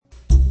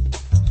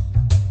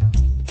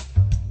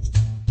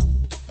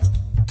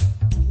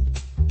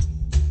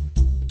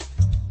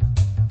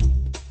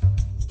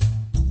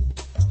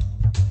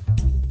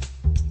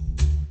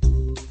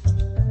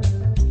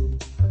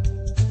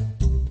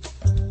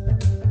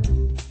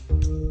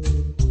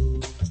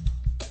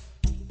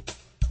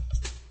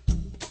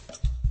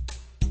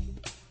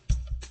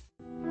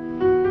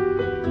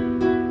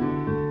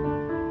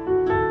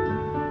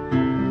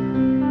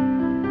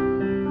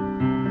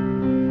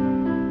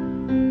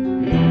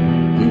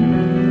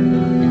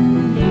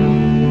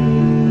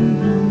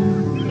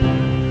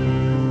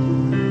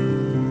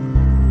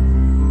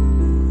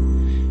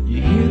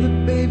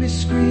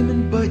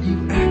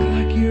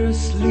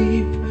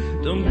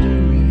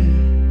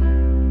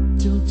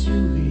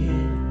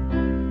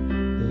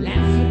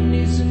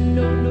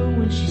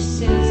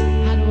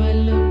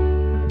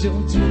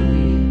don't do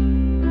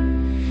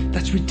it.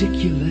 That's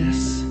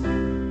ridiculous.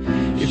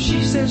 If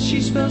she says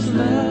she spells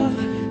love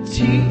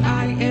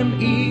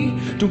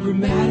T-I-M-E, don't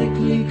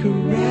grammatically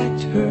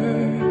correct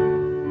her.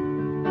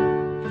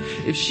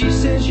 If she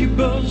says you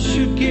both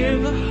should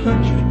give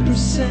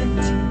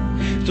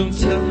 100%, don't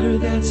tell her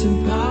that's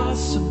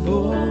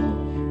impossible.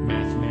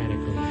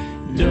 Mathematically.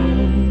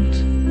 Don't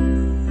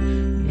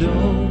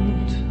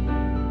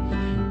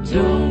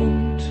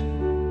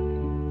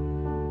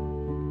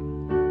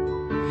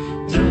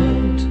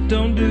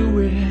do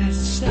it.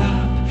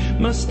 Stop,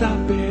 must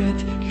stop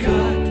it,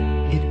 cut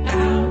it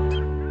out.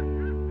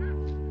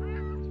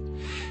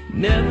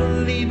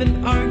 Never leave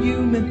an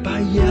argument by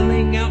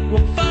yelling out,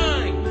 well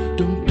fine,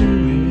 don't do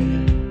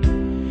it.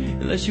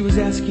 Unless she was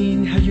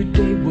asking how your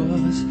day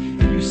was,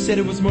 and you said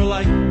it was more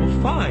like,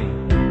 well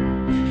fine,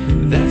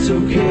 that's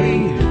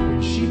okay.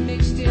 When she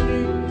makes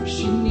dinner,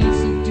 she needs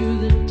to do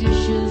the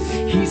dishes.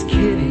 He's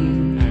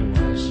kidding, I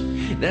was.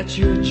 that's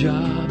your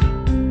job.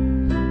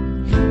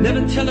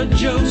 Never tell her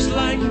jokes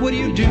like, what do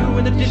you do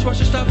when the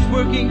dishwasher stops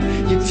working?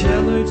 You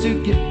tell her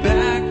to get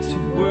back to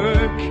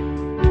work.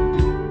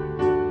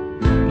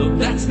 No,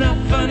 that's not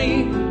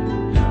funny,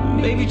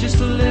 maybe just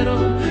a little.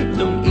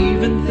 Don't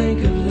even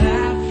think of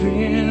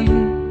laughing.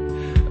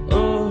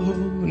 Oh,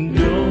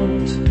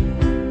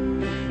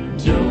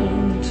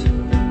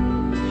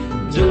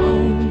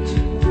 don't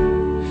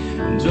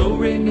do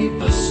re mi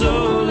fa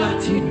sol la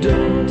ti,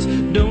 don't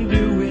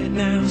do it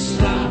now.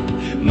 Stop,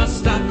 must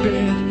stop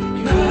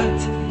it,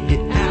 cut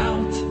it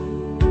out.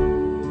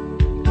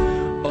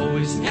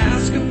 Always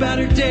ask about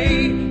her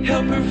day,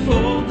 help her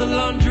fold the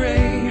laundry,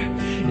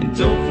 and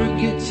don't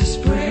forget to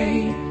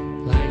spray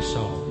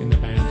Lysol in the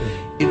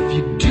bathroom. If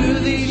you do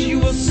these, you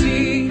will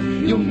see,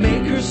 you'll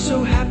make her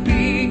so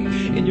happy,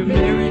 and your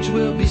marriage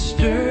will be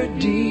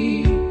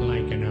sturdy.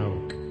 Like an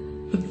oak.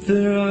 But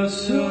there are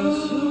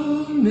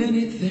so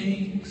many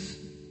things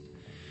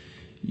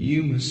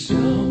you must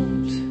don't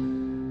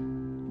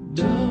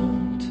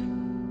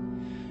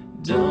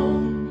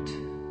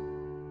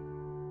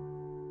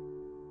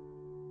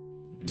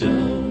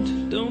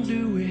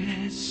do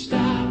it.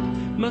 Stop,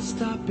 must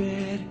stop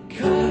it,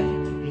 cut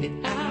it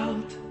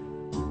out.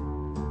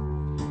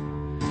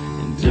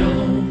 And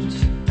don't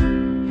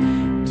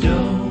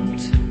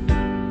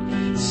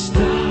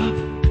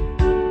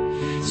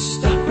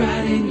stop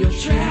right in your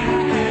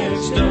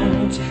tracks.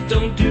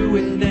 Don't do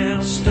it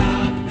now.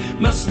 Stop,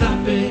 must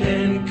stop it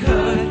and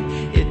cut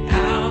it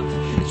out.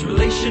 It's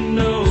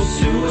relational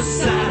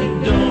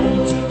suicide.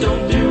 Don't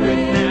do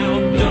it now.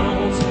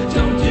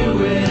 Don't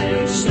do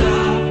it.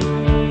 Stop,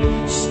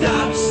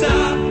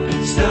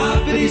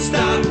 it,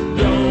 stop.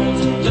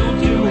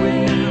 Don't do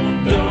it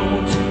now.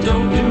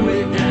 Don't do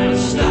it now.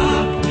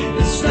 Stop.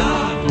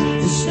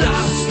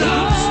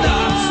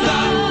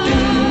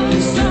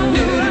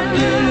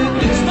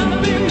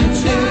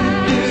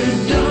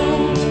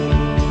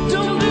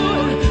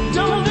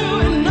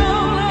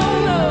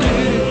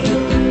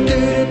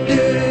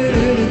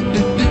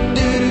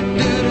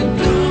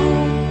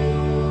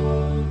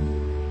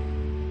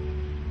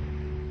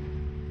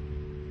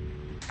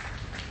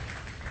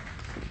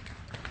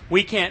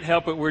 We can't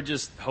help it. We're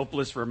just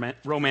hopeless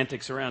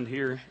romantics around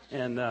here.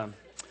 And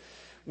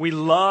we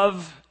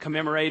love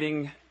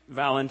commemorating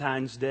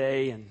Valentine's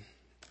Day and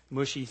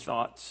mushy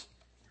thoughts.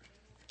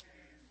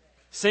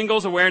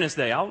 Singles Awareness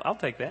Day. I'll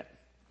take that.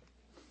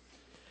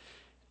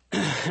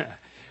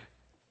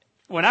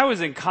 When I was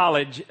in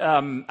college,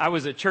 I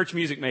was a church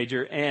music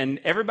major, and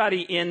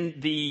everybody in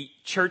the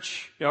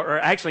church, or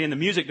actually in the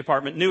music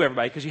department, knew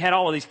everybody because you had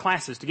all of these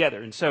classes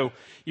together. And so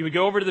you would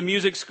go over to the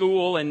music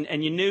school,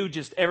 and you knew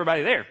just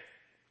everybody there.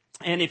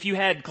 And if you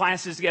had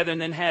classes together and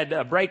then had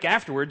a break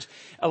afterwards,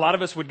 a lot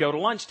of us would go to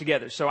lunch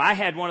together. So I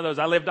had one of those.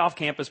 I lived off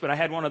campus, but I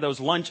had one of those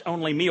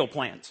lunch-only meal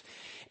plans.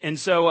 And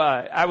so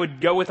I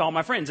would go with all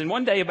my friends. And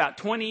one day about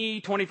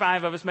 20,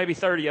 25 of us, maybe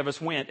 30 of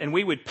us went. And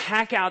we would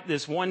pack out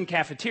this one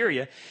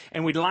cafeteria.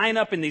 And we'd line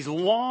up in these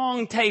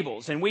long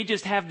tables. And we'd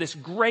just have this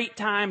great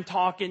time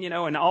talking,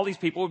 and all these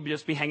people would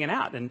just be hanging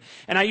out. And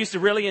I used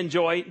to really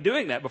enjoy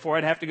doing that before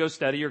I'd have to go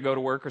study or go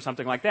to work or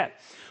something like that.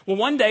 Well,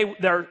 one day,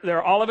 there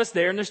are all of us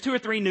there. And there's 2 or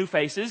 3 new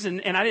faces.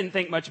 And I didn't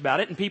think much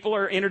about it. And people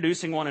are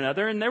introducing one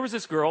another. And there was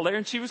this girl there.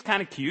 And she was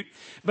kind of cute.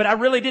 But I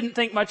really didn't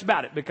think much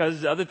about it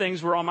because other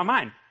things were on my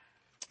mind.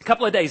 A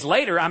couple of days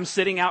later, I'm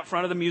sitting out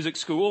front of the music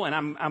school, and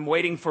I'm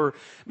waiting for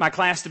my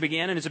class to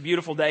begin, and it's a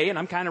beautiful day, and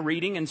I'm kind of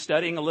reading and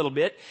studying a little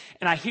bit,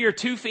 and I hear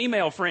 2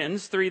 female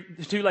friends, 2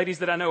 ladies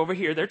that I know over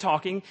here, they're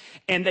talking,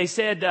 and they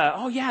said,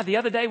 oh yeah, the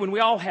other day when we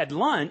all had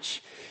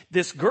lunch,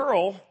 this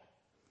girl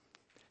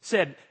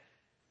said,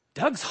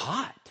 Doug's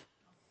hot.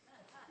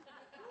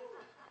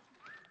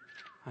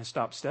 I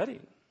stopped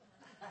studying.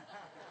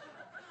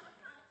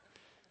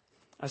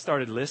 I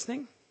started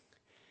listening,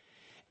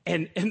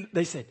 and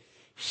they said,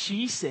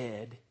 she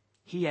said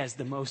he has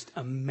the most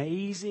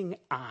amazing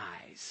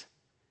eyes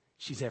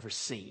she's ever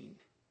seen.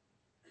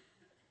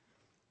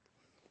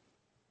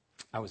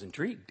 I was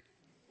intrigued.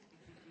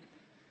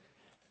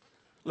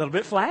 A little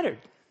bit flattered.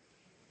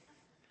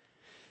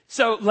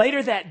 So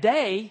later that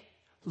day,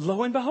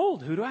 lo and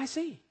behold, who do I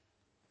see?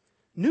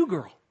 New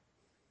girl.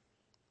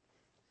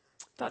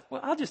 Thought,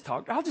 well, I'll just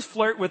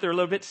flirt with her a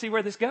little bit to see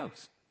where this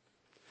goes.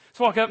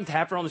 So I walk up and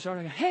tap her on the shoulder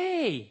and I go,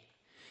 hey.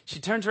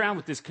 She turns around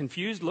with this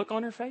confused look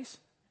on her face.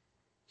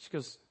 She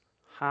goes,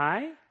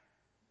 hi.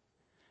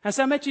 I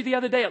said, I met you the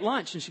other day at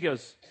lunch. And she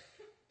goes,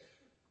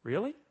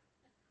 really?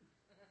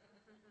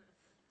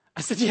 I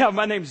said, yeah,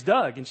 my name's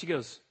Doug. And she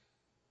goes,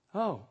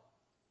 oh,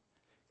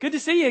 good to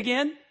see you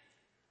again.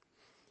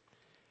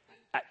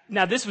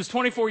 Now, this was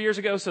 24 years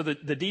ago, so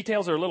the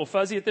details are a little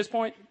fuzzy at this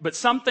point. But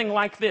something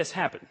like this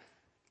happened.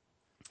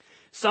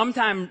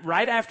 Sometime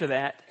right after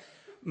that,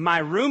 my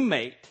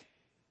roommate,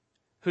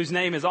 whose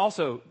name is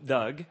also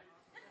Doug,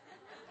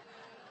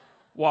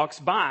 walks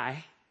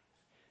by.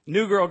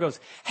 New girl goes,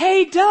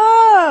 hey,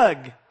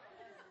 Doug!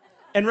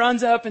 And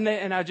runs up,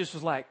 and I just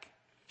was like,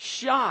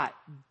 shot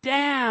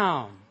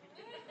down.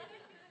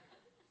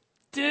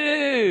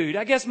 Dude,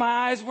 I guess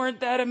my eyes weren't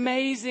that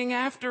amazing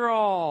after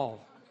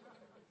all.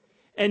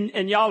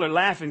 And y'all are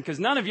laughing because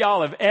none of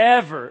y'all have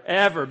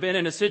ever been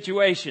in a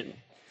situation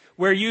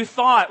where you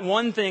thought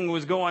one thing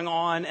was going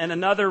on and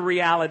another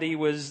reality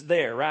was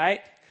there, right?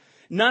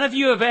 None of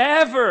you have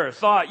ever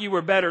thought you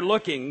were better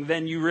looking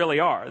than you really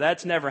are.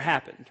 That's never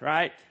happened,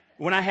 right?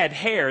 When I had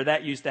hair,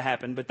 that used to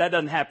happen, but that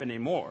doesn't happen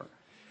anymore.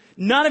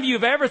 None of you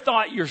have ever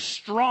thought you're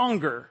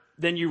stronger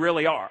than you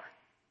really are,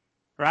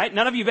 right?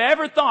 None of you have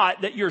ever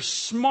thought that you're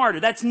smarter.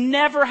 That's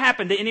never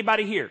happened to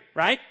anybody here,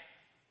 right?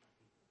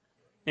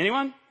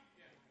 Anyone?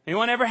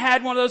 Anyone ever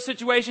had one of those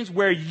situations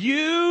where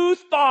you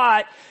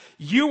thought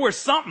you were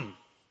something?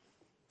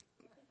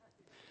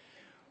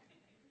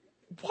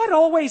 What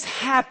always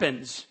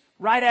happens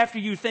right after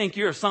you think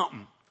you're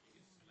something?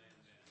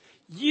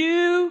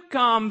 You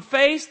come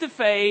face to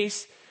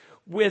face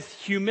with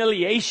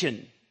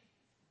humiliation.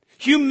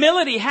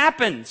 Humility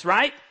happens,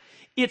 right?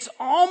 It's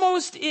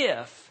almost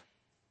if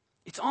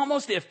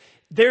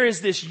there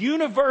is this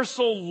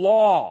universal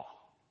law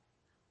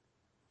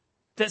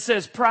that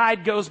says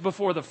pride goes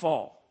before the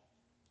fall.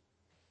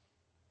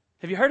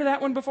 Have you heard of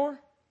that one before?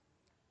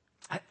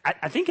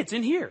 I think it's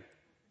in here.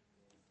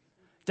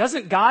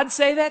 Doesn't God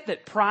say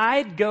that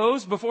pride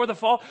goes before the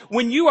fall?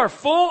 When you are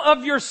full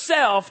of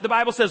yourself, the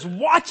Bible says,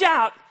 watch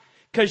out,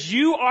 because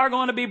you are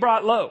going to be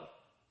brought low.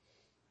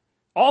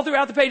 All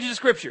throughout the pages of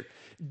Scripture.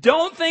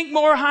 Don't think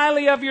more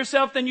highly of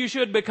yourself than you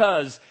should,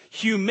 because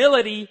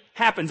humility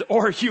happens,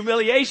 or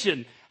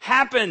humiliation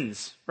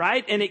happens,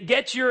 right? And it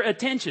gets your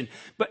attention.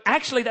 But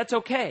actually, that's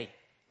okay.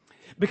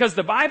 Because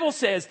the Bible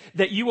says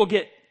that you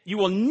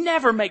will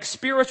never make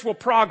spiritual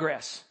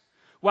progress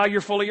while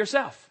you're full of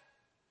yourself.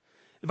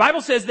 The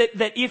Bible says that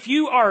if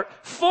you are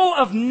full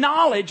of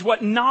knowledge,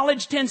 what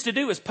knowledge tends to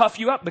do is puff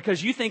you up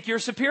because you think you're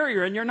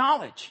superior in your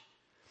knowledge.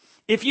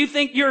 If you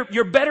think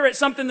you're better at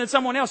something than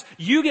someone else,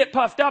 you get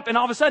puffed up, and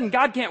all of a sudden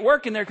God can't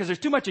work in there because there's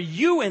too much of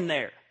you in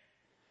there.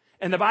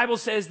 And the Bible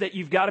says that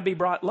you've got to be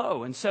brought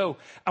low. And so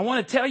I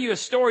want to tell you a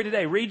story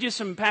today, read you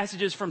some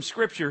passages from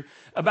Scripture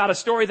about a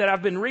story that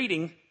I've been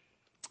reading.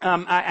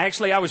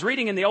 I was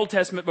reading in the Old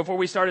Testament before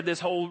we started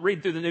this whole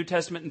read through the New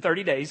Testament in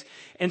 30 days.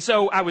 And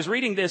so I was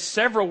reading this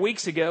several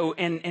weeks ago,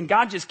 and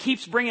God just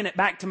keeps bringing it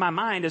back to my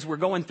mind as we're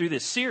going through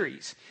this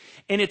series.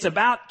 And it's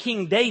about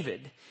King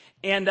David.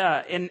 And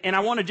I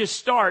want to just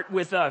start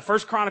with 1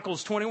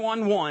 Chronicles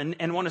 21:1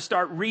 and want to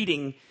start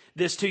reading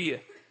this to you.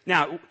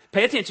 Now,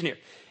 pay attention here.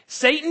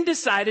 Satan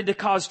decided to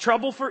cause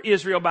trouble for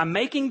Israel by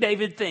making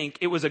David think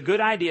it was a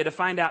good idea to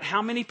find out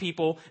how many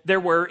people there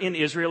were in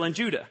Israel and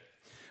Judah.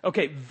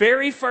 Okay,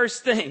 very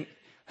first thing,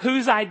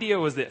 whose idea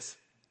was this?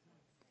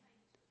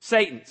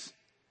 Satan's.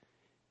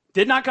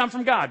 Did not come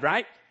from God,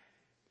 right?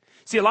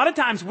 See, a lot of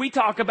times we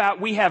talk about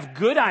we have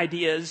good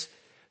ideas,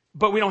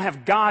 but we don't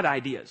have God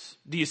ideas.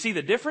 Do you see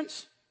the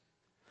difference?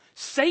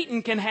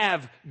 Satan can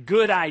have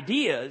good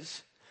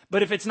ideas,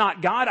 but if it's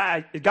not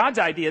God's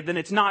idea, then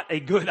it's not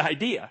a good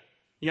idea.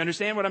 You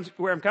understand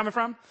where I'm coming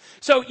from?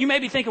 So you may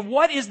be thinking,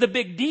 what is the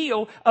big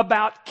deal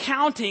about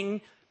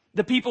counting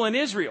the people in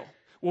Israel?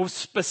 Well,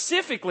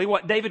 specifically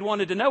what David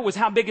wanted to know was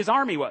how big his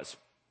army was.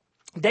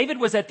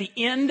 David was at the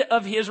end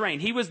of his reign.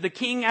 He was the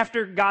king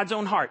after God's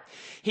own heart.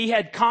 He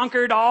had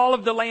conquered all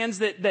of the lands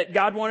that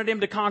God wanted him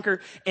to conquer,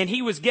 and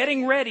he was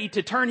getting ready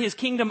to turn his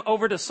kingdom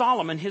over to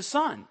Solomon, his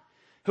son,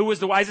 who was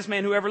the wisest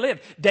man who ever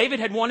lived. David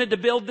had wanted to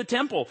build the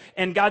temple,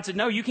 and God said,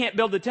 no, you can't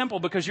build the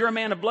temple because you're a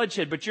man of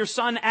bloodshed, but your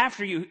son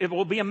after you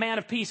will be a man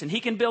of peace, and he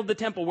can build the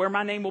temple where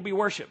my name will be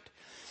worshipped.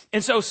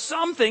 And so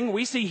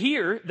we see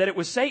here that it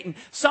was Satan,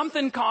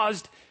 something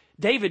caused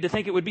David to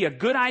think it would be a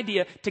good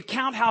idea to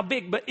count how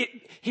big, but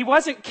he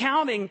wasn't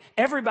counting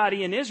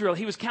everybody in Israel,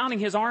 he was counting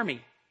his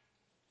army.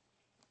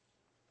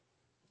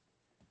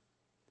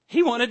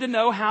 He wanted to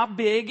know how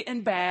big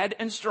and bad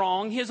and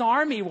strong his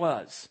army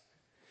was.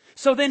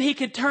 So then he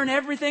could turn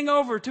everything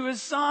over to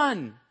his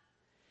son.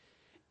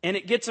 And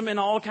it gets him in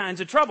all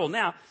kinds of trouble.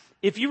 Now,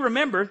 if you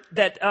remember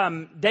that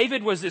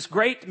David was this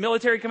great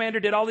military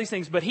commander, did all these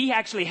things, but he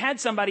actually had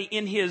somebody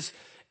in his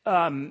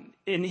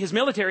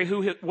military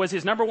who was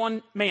his number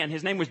one man.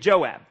 His name was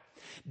Joab.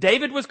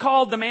 David was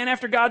called the man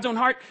after God's own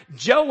heart.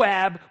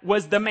 Joab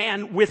was the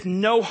man with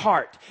no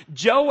heart.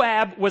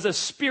 Joab was a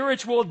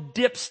spiritual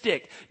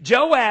dipstick.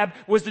 Joab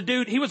was the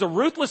dude, he was a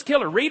ruthless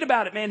killer. Read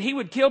about it, man. He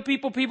would kill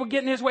people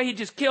get in his way. He'd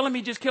just kill him,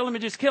 he'd just kill him,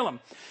 he'd just kill him.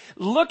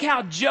 Look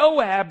how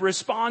Joab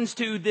responds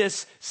to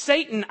this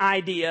Satan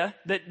idea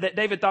that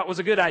David thought was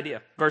a good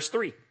idea. Verse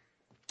 3.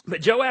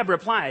 But Joab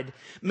replied,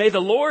 "May the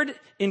Lord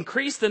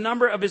increase the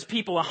number of his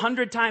people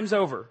 100 times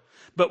over.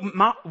 But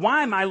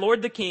why, my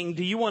lord the king,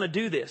 do you want to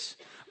do this?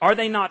 Are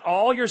they not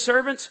all your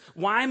servants?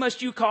 Why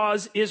must you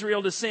cause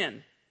Israel to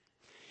sin?"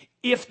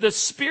 If the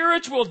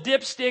spiritual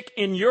dipstick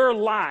in your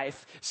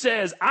life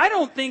says, "I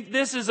don't think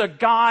this is a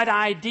God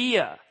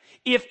idea,"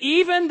 if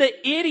even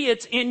the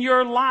idiots in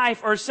your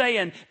life are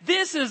saying,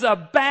 "This is a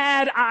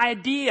bad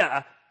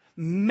idea,"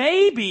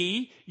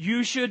 maybe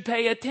you should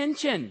pay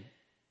attention.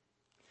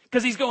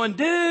 Because he's going,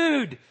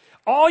 "Dude,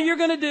 all you're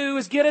going to do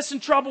is get us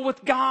in trouble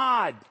with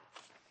God."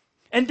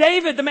 And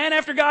David, the man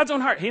after God's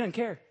own heart, he didn't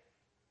care.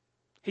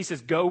 He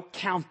says, "Go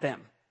count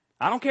them.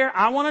 I don't care.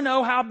 I want to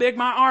know how big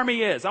my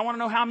army is. I want to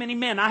know how many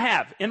men I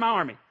have in my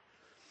army."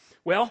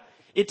 Well,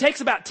 it takes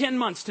about 10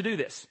 months to do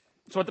this.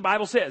 That's what the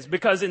Bible says.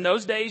 Because in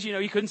those days,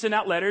 you couldn't send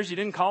out letters. You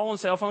didn't call on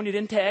cell phone. You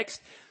didn't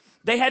text.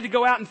 They had to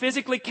go out and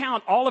physically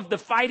count all of the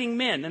fighting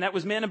men. And that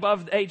was men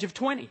above the age of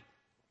 20.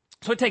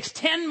 So it takes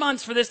 10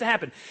 months for this to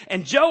happen.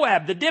 And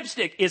Joab, the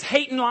dipstick, is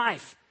hating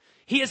life.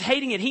 He is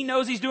hating it. He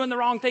knows he's doing the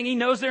wrong thing. He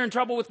knows they're in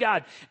trouble with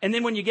God. And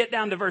then when you get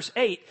down to verse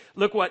 8,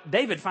 look what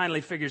David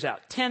finally figures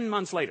out. 10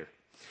 months later.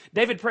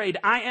 David prayed,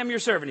 "I am your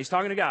servant." He's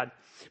talking to God.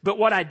 "But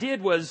what I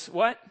did was,"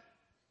 what?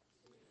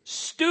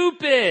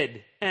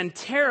 "Stupid and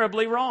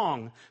terribly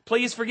wrong.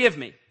 Please forgive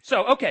me."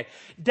 So, okay.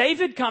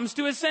 David comes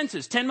to his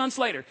senses 10 months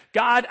later.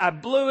 "God, I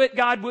blew it.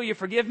 God, will you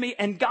forgive me?"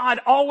 And God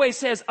always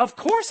says, "Of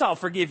course I'll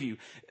forgive you."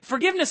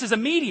 Forgiveness is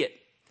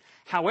immediate.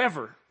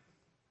 However,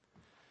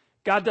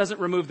 God doesn't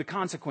remove the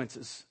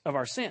consequences of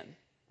our sin.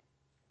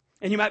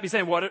 And you might be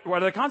saying, what are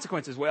the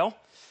consequences? Well,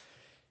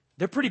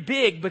 they're pretty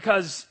big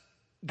because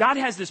God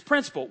has this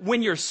principle.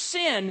 When your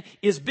sin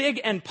is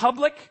big and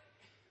public,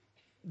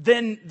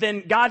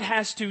 then God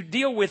has to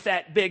deal with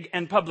that big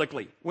and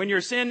publicly. When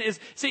your sin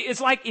is,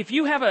 it's like if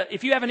you have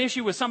an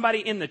issue with somebody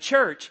in the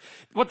church,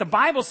 what the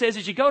Bible says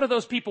is you go to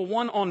those people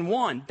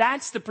one-on-one.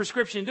 That's the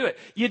prescription to do it.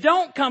 You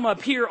don't come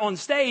up here on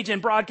stage and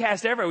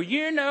broadcast everywhere.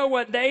 "You know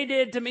what they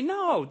did to me."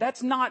 No,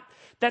 that's not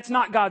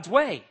God's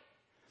way.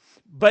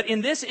 But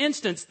in this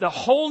instance, the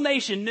whole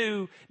nation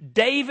knew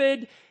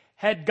David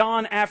had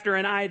gone after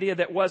an idea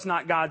that was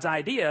not God's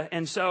idea.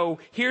 And so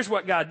here's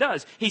what God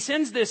does. He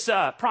sends this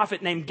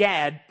prophet named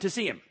Gad to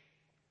see him.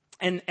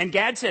 And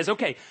Gad says,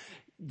 okay,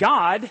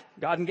 God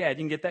and Gad,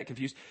 you can get that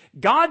confused.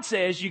 God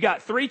says you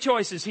got 3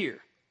 choices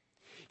here.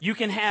 You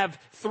can have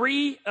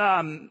 3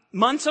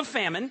 months of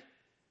famine.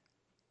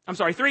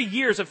 3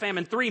 years of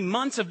famine, 3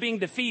 months of being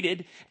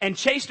defeated and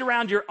chased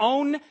around your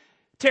own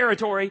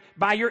territory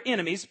by your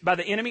enemies, by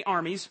the enemy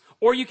armies,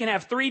 or you can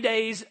have 3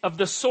 days of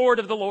the sword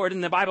of the Lord,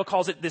 and the Bible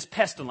calls it this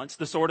pestilence,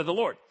 the sword of the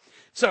Lord.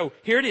 So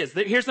here it is.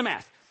 Here's the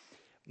math.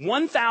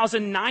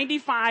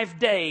 1,095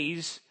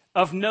 days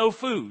of no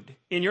food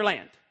in your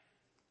land.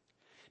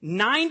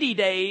 90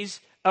 days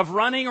of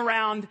running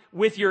around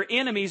with your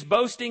enemies,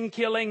 boasting,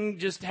 killing,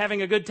 just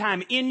having a good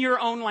time in your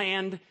own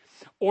land,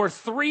 or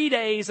 3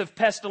 days of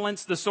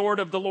pestilence, the sword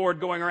of the Lord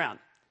going around.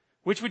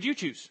 Which would you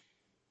choose?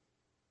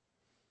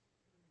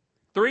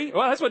 3?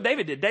 Well, that's what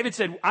David did. David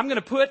said, "I'm going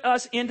to put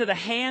us into the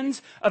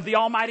hands of the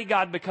Almighty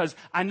God because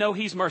I know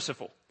He's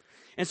merciful."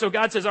 And so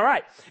God says, all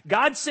right.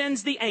 God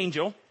sends the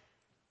angel,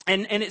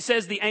 and it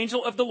says the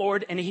angel of the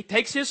Lord, and he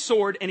takes his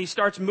sword and he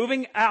starts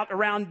moving out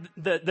around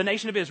the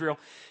nation of Israel.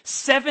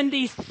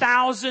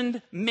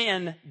 70,000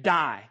 men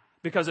die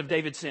because of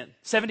David's sin.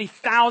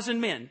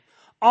 70,000 men.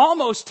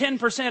 Almost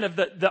 10% of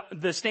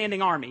the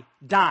standing army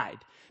died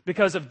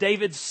because of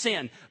David's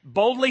sin.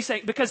 Boldly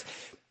saying, because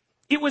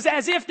it was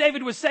as if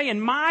David was saying,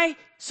 my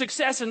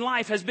success in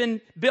life has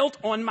been built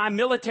on my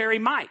military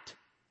might.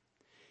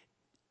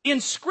 In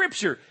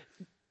Scripture,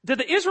 did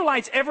the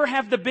Israelites ever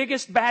have the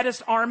biggest,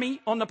 baddest army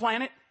on the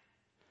planet?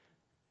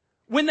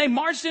 When they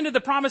marched into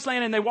the Promised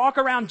Land and they walk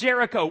around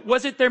Jericho,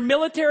 was it their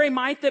military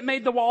might that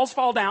made the walls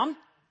fall down?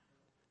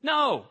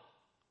 No.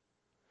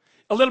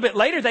 A little bit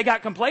later, they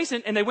got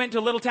complacent and they went to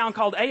a little town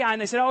called Ai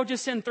and they said, "Oh,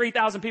 just send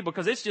 3,000 people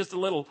because it's just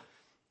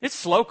it's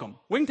Slocum.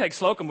 We can take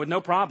Slocum with no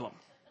problem."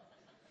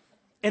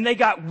 And they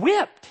got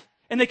whipped.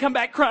 And they come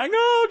back crying,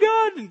 "Oh,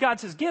 God." And God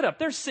says, "Get up.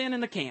 There's sin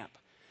in the camp.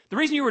 The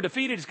reason you were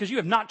defeated is because you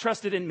have not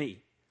trusted in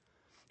me."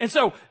 And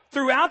so,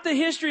 throughout the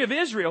history of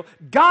Israel,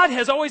 God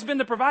has always been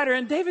the provider.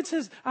 And David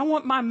says, "I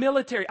want my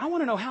military. I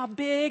want to know how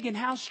big and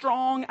how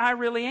strong I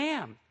really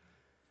am."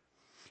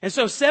 And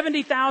so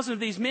 70,000 of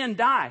these men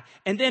die.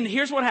 And then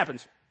here's what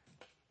happens.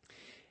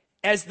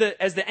 As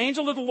the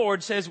angel of the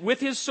Lord says,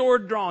 with his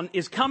sword drawn,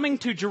 is coming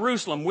to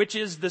Jerusalem, which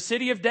is the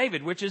city of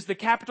David, which is the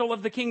capital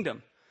of the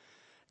kingdom.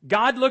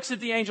 God looks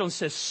at the angel and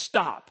says,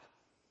 "Stop."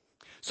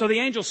 So the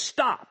angel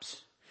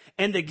stops.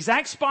 And the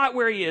exact spot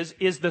where he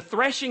is the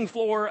threshing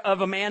floor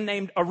of a man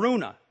named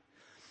Araunah.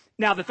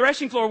 Now, the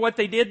threshing floor, what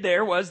they did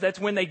there was that's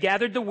when they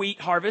gathered the wheat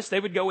harvest,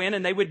 they would go in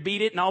and they would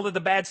beat it and all of the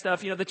bad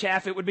stuff, the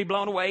chaff, it would be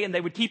blown away and they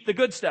would keep the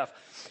good stuff.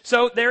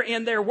 So they're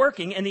in there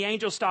working and the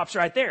angel stops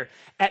right there.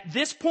 At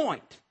this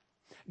point,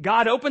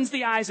 God opens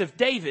the eyes of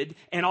David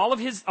and all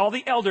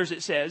the elders,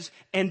 it says,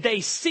 and they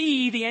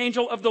see the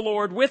angel of the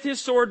Lord with his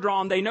sword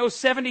drawn. They know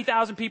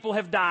 70,000 people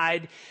have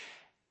died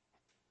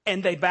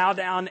and they bow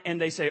down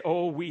and they say,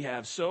 oh, we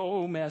have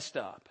so messed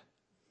up.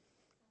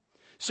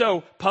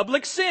 So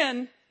public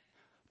sin,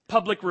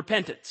 public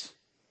repentance.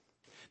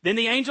 Then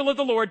the angel of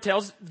the Lord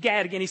tells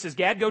Gad again, he says,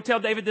 Gad, go tell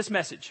David this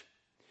message.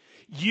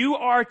 You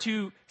are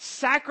to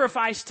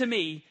sacrifice to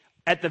me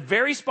at the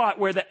very spot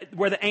where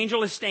the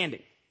angel is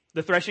standing,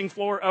 the threshing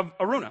floor of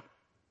Araunah.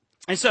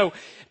 And so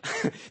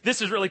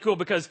this is really cool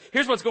because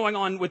here's what's going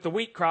on with the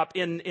wheat crop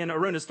in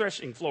Araunah's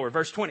threshing floor.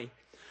 Verse 20.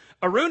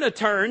 Araunah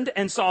turned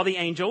and saw the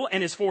angel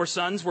and his 4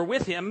 sons who were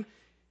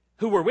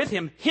with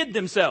him, hid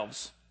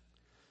themselves.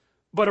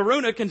 But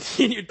Araunah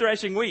continued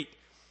threshing wheat.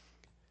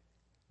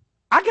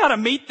 I got to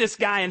meet this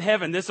guy in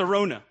heaven, this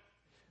Araunah.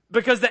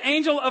 Because the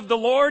angel of the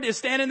Lord is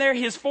standing there.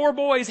 His 4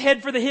 boys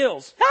head for the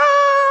hills.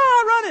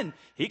 Running.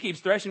 He keeps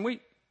threshing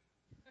wheat.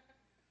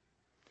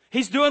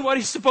 He's doing what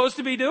he's supposed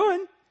to be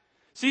doing.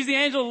 Sees the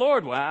angel of the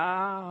Lord.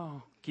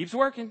 Wow. Keeps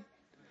working.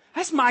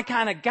 That's my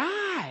kind of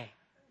guy.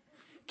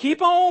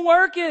 Keep on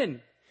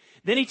working.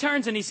 Then he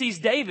turns and he sees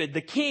David,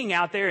 the king,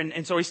 out there.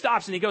 And so he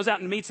stops and he goes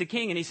out and meets the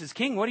king. And he says,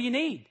 King, what do you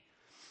need?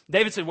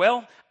 David said,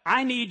 well,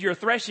 I need your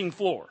threshing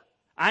floor.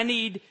 I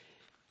need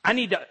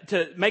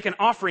to make an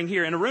offering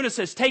here. And Araunah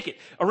says, take it.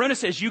 Araunah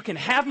says, you can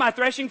have my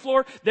threshing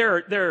floor.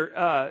 There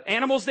are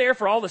animals there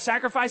for all the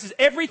sacrifices.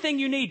 Everything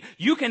you need.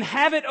 You can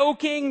have it, O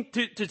king,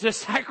 to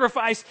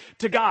sacrifice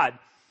to God.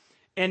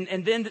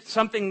 And then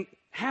something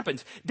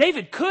happens.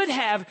 David could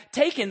have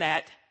taken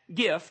that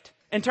gift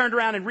and turned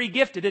around and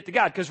re-gifted it to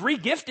God. Because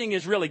re-gifting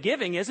is really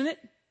giving, isn't it?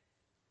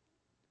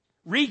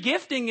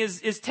 Re-gifting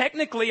is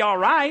technically all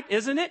right,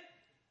 isn't it?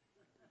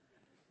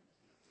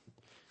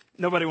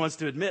 Nobody wants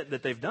to admit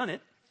that they've done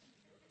it.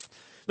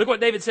 Look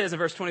what David says in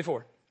verse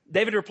 24.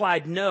 David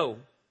replied, no.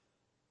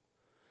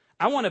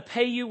 I want to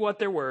pay you what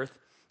they're worth.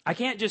 I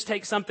can't just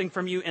take something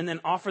from you and then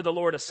offer the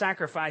Lord a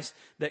sacrifice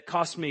that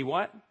costs me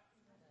what?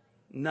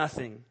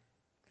 Nothing.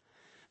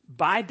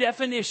 By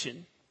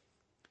definition,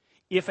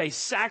 if a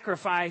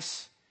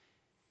sacrifice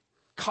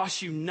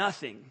costs you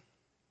nothing,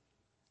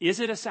 is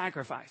it a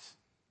sacrifice?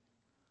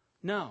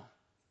 No.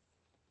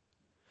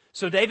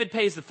 So David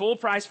pays the full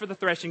price for the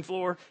threshing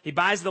floor. He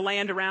buys the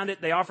land around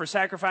it. They offer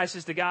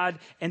sacrifices to God,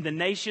 and the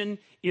nation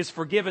is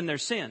forgiven their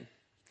sin.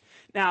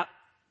 Now,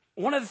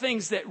 one of the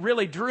things that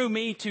really drew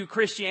me to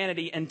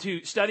Christianity and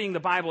to studying the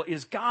Bible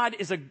is God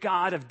is a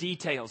God of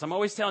details. I'm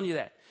always telling you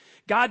that.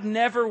 God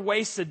never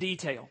wastes a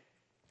detail.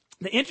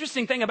 The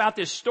interesting thing about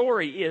this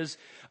story is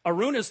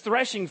Araunah's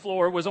threshing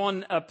floor was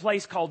on a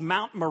place called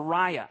Mount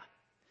Moriah.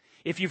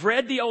 If you've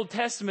read the Old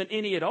Testament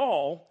any at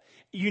all,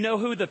 you know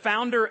who the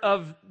founder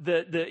of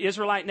the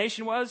Israelite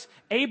nation was?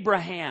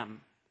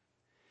 Abraham.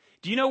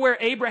 Do you know where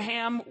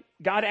Abraham,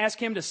 God asked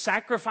him to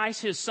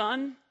sacrifice his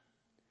son?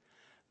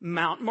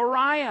 Mount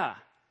Moriah.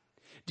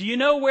 Do you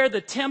know where the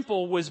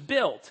temple was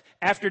built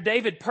after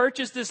David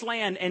purchased this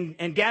land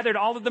and gathered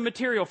all of the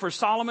material for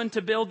Solomon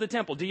to build the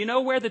temple? Do you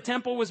know where the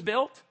temple was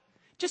built?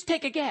 Just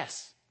take a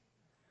guess.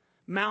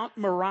 Mount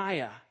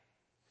Moriah.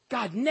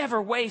 God never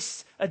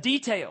wastes a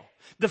detail.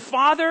 The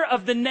father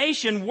of the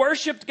nation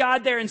worshiped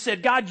God there and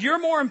said, God, you're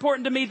more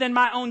important to me than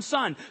my own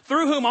son,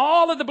 through whom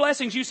all of the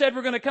blessings you said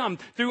were going to come,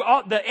 through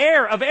all the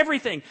heir of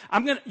everything.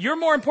 You're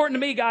more important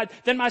to me, God,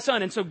 than my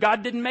son. And so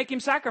God didn't make him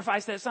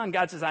sacrifice that son.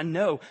 God says, I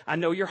know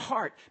your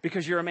heart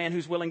because you're a man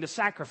who's willing to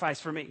sacrifice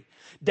for me.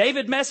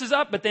 David messes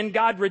up, but then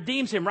God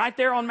redeems him right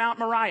there on Mount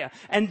Moriah.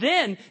 And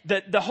then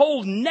the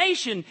whole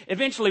nation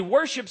eventually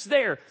worships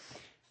there.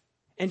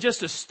 And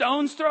just a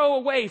stone's throw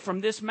away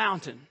from this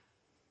mountain,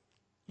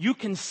 you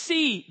can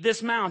see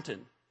this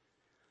mountain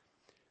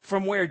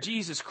from where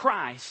Jesus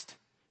Christ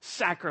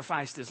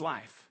sacrificed his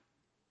life.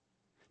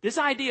 This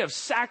idea of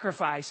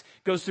sacrifice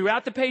goes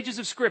throughout the pages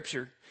of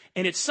Scripture,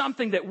 and it's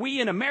something that we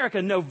in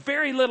America know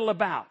very little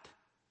about.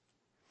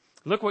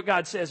 Look what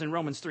God says in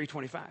Romans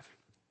 3:25.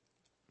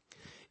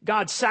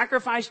 God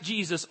sacrificed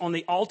Jesus on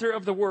the altar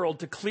of the world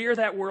to clear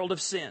that world of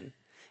sin.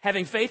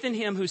 Having faith in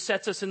him who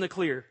sets us in the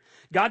clear,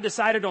 God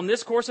decided on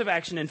this course of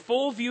action in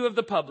full view of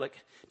the public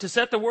to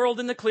set the world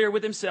in the clear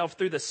with himself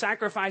through the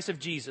sacrifice of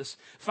Jesus,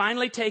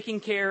 finally taking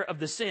care of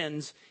the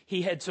sins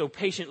he had so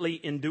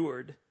patiently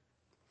endured.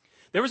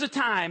 There was a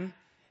time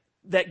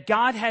that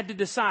God had to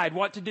decide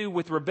what to do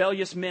with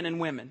rebellious men and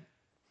women,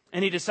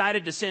 and he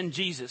decided to send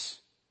Jesus.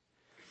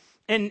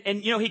 And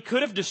he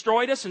could have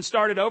destroyed us and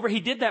started over.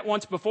 He did that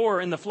once before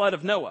in the flood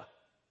of Noah.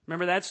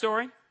 Remember that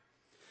story?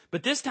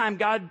 But this time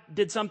God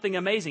did something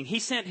amazing. He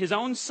sent his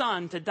own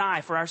son to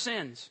die for our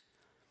sins,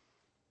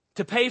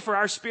 to pay for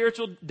our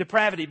spiritual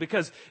depravity,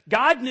 because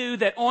God knew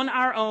that on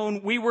our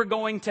own we were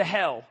going to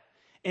hell,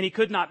 and he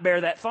could not bear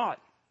that thought.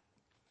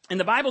 And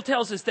the Bible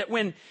tells us that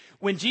when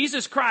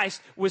Jesus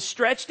Christ was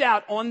stretched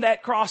out on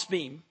that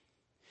crossbeam,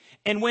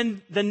 And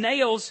when the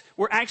nails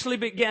were actually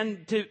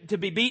began to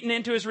be beaten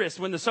into his wrist,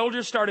 when the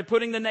soldiers started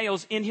putting the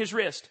nails in his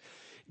wrist,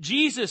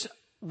 Jesus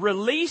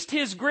released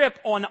his grip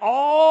on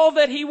all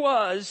that he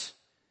was,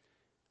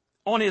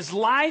 on his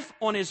life,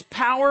 on his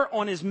power,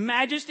 on his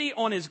majesty,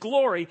 on his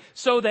glory,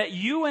 so that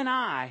you and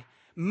I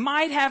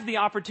might have the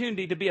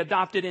opportunity to be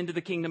adopted into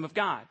the kingdom of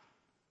God.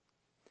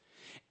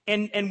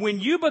 And when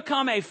you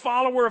become a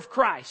follower of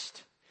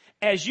Christ,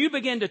 as you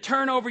begin to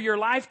turn over your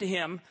life to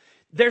him,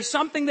 there's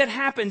something that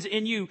happens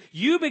in you.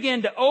 You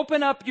begin to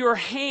open up your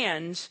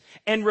hands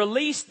and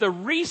release the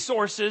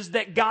resources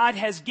that God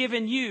has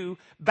given you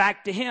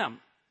back to him.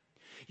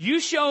 You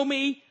show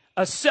me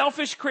a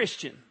selfish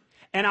Christian,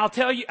 and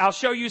I'll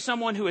show you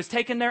someone who has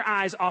taken their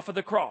eyes off of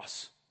the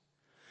cross.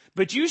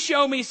 But you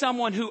show me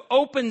someone who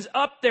opens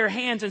up their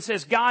hands and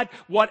says, God,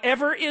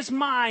 whatever is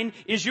mine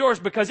is yours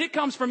because it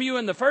comes from you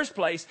in the first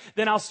place,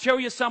 then I'll show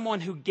you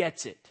someone who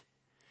gets it.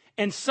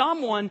 And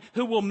someone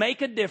who will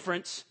make a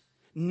difference,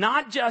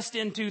 not just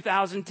in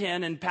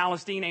 2010 in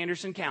Palestine,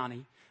 Anderson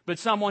County, but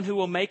someone who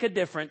will make a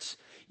difference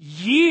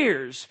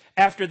years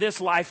after this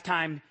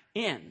lifetime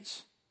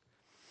ends.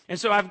 And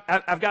so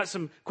I've got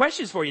some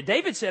questions for you.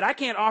 David said, I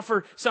can't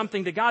offer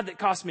something to God that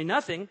costs me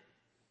nothing.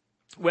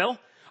 Well,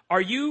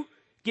 are you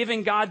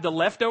giving God the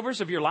leftovers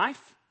of your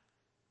life?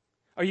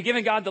 Are you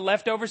giving God the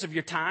leftovers of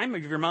your time,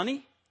 of your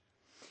money?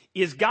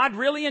 Is God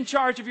really in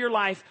charge of your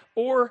life,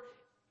 or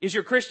is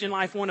your Christian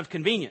life one of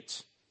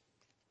convenience?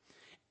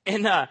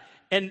 And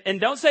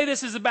don't say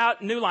this is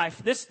about New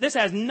Life. This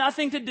has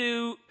nothing to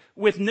do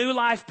with New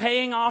Life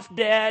paying off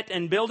debt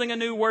and building a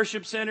new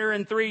worship center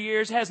in 3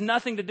 years. It has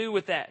nothing to do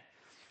with that.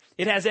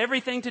 It has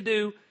everything to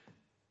do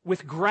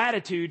with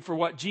gratitude for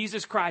what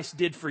Jesus Christ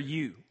did for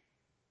you.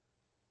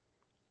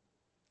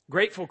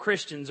 Grateful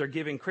Christians are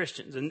giving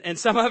Christians. And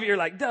some of you are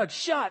like, Doug,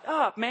 shut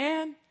up,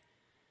 man.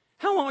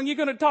 How long are you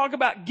going to talk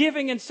about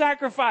giving and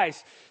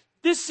sacrifice?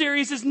 This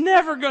series is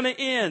never going to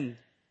end.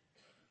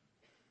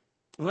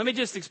 Let me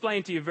just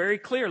explain to you very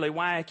clearly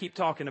why I keep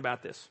talking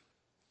about this.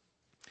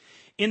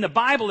 In the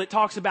Bible, it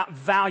talks about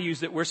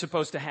values that we're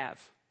supposed to have.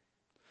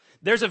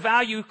 There's a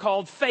value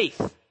called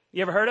faith.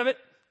 You ever heard of it?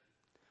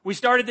 We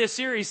started this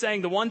series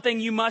saying the one thing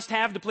you must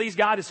have to please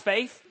God is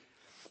faith.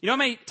 You know how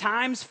many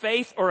times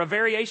faith or a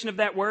variation of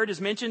that word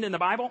is mentioned in the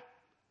Bible?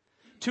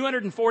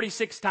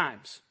 246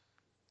 times.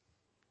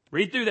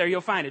 Read through there, you'll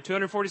find it,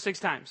 246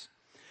 times.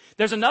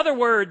 There's another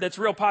word that's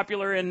real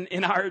popular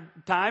in our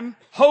time,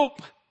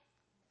 hope.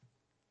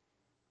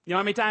 You know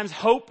how many times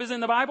hope is in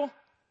the Bible?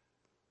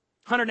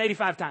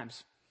 185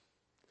 times.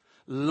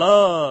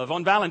 Love,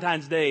 on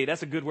Valentine's Day,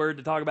 that's a good word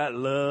to talk about,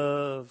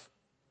 love.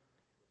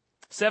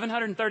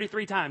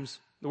 733 times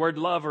the word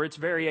love or its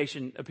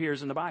variation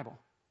appears in the Bible.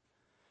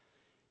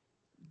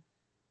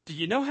 Do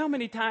you know how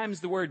many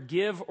times the word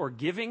give or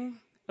giving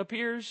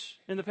appears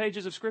in the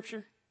pages of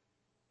Scripture?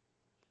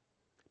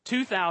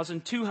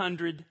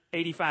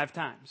 2,285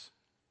 times.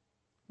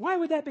 Why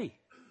would that be?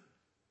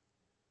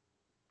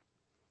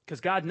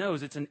 Because God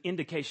knows it's an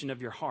indication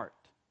of your heart.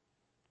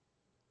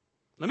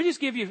 Let me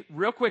just give you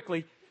real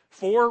quickly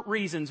 4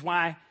 reasons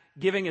why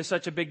giving is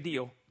such a big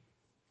deal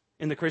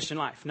in the Christian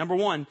life. Number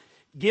 1,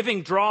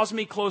 giving draws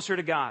me closer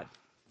to God.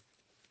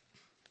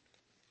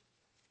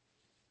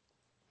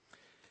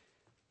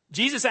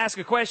 Jesus asked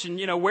a question,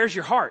 where's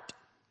your heart?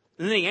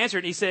 And then he answered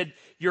and he said,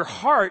 your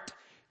heart,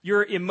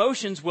 your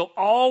emotions will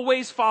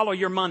always follow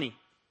your money.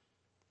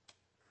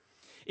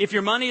 If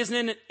your money is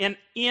in an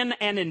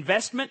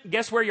investment,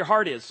 guess where your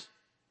heart is?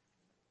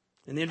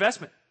 In the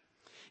investment.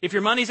 If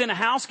your money's in a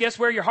house, guess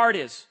where your heart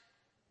is?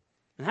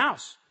 In the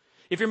house.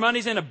 If your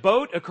money's in a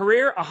boat, a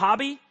career, a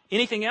hobby,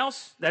 anything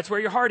else, that's where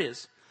your heart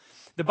is.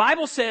 The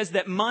Bible says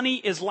that money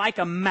is like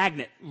a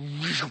magnet.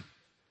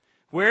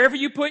 Wherever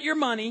you put your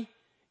money,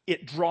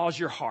 it draws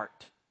your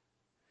heart.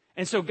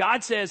 And so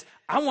God says,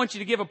 I want you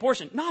to give a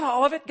portion. Not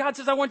all of it. God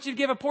says, I want you to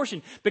give a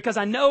portion because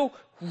I know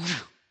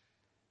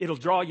it'll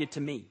draw you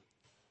to me.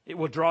 It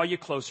will draw you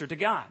closer to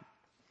God.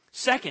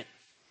 Second,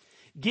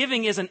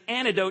 giving is an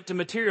antidote to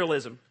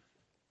materialism.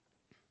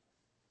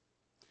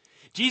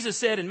 Jesus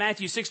said in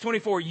Matthew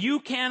 6:24, you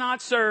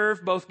cannot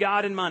serve both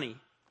God and money.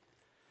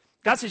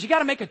 God says, you got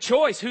to make a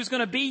choice. Who's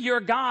going to be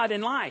your God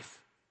in life?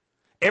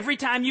 Every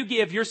time you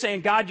give, you're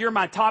saying, God, you're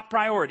my top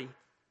priority.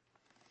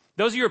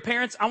 Those of you who are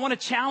parents, I want to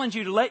challenge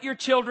you to let your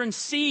children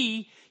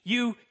see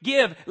you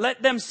give.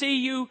 Let them see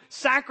you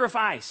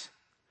sacrifice.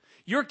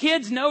 Your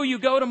kids know you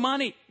go to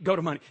money.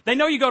 They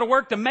know you go to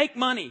work to make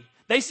money.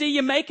 They see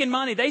you making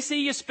money. They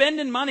see you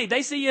spending money.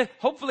 They see you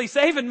hopefully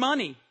saving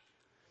money.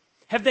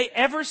 Have they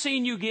ever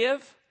seen you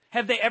give?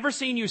 Have they ever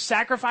seen you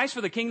sacrifice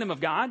for the kingdom of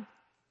God?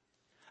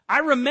 I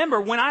remember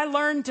when I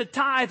learned to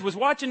tithe was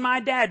watching my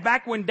dad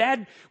back when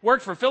Dad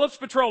worked for Phillips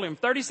Petroleum,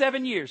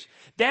 37 years.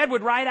 Dad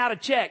would write out a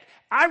check.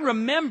 I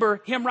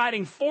remember him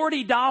writing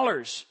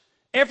 $40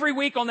 every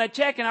week on that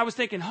check, and I was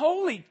thinking,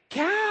 holy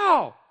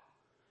cow,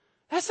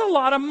 that's a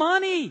lot of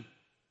money.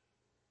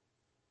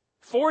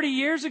 40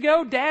 years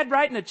ago, Dad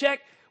writing a check,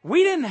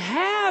 we didn't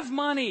have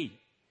money.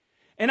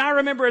 And I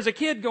remember as a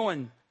kid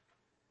going,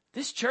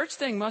 this church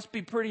thing must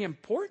be pretty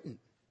important.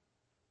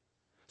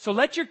 So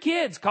let your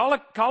kids call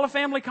a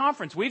family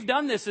conference. We've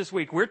done this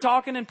week. We're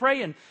talking and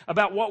praying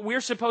about what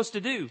we're supposed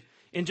to do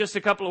in just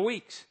a couple of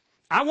weeks.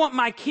 I want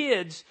my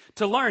kids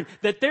to learn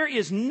that there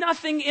is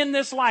nothing in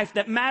this life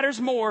that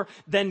matters more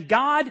than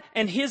God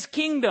and His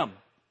kingdom.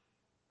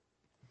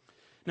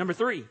 Number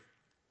 3,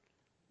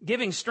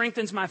 giving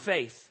strengthens my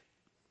faith.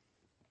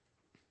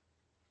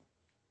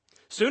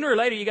 Sooner or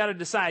later, you got to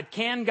decide,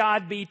 can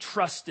God be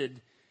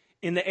trusted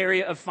in the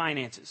area of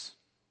finances?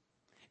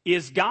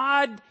 Is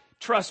God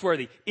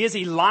trustworthy? Is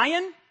He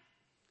lying?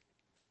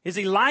 Is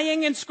He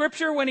lying in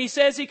Scripture when He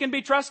says He can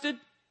be trusted?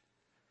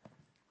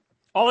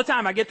 All the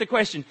time I get the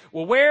question,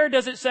 well, where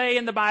does it say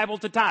in the Bible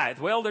to tithe?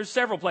 Well, there's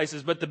several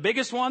places, but the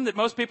biggest one that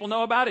most people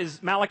know about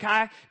is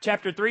Malachi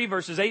chapter 3,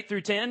 verses 8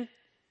 through 10.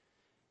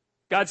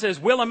 God says,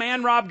 will a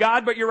man rob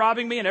God, but you're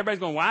robbing me? And everybody's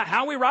going, why?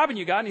 How are we robbing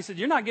you, God? And He said,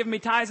 you're not giving me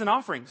tithes and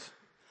offerings.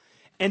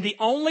 And the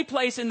only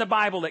place in the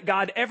Bible that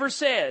God ever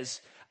says,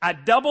 I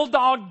double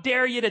dog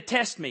dare you to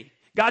test me.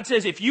 God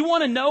says, if you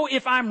want to know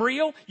if I'm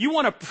real, you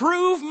want to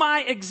prove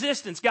my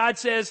existence, God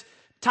says,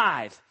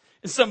 tithe.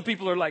 And some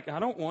people are like, I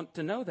don't want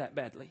to know that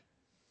badly.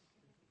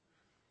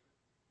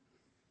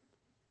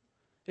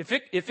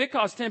 If it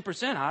costs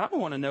 10%, I don't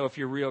want to know if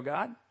you're real,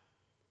 God.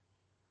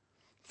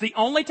 It's the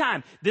only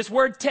time. This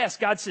word test,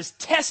 God says,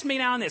 test me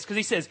now in this. Because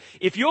He says,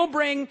 if you'll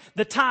bring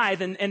the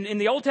tithe, and in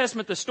the Old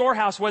Testament, the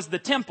storehouse was the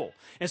temple.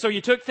 And so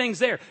you took things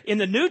there. In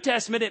the New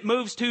Testament, it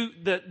moves to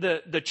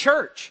the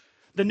church,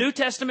 the New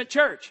Testament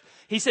church.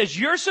 He says,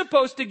 you're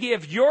supposed to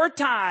give your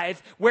tithe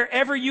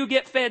wherever you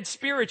get fed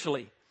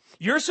spiritually.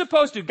 You're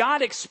supposed to.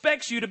 God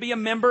expects you to be a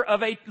member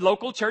of a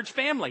local church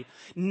family.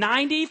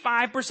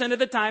 95% of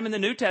the time in the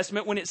New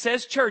Testament, when it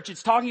says church,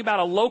 it's talking about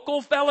a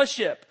local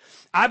fellowship.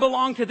 I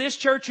belong to this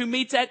church who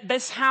meets at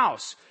this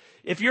house.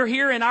 If you're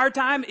here in our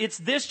time, it's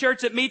this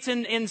church that meets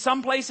in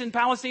some place in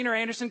Palestine or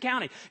Anderson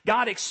County.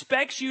 God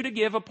expects you to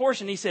give a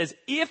portion. He says,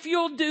 if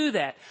you'll do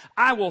that,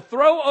 I will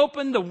throw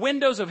open the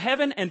windows of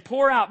heaven and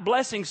pour out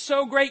blessings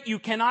so great you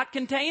cannot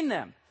contain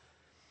them.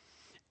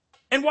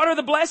 And what are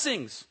the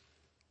blessings?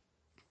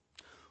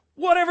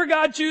 Whatever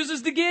God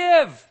chooses to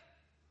give.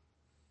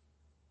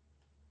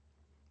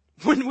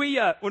 When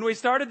we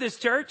started this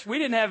church, we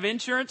didn't have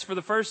insurance for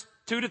the first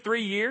 2 to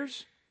 3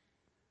 years.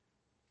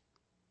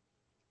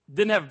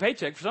 Didn't have a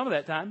paycheck for some of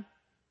that time.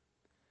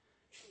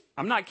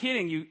 I'm not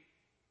kidding you.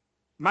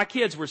 My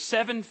kids were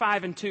 7,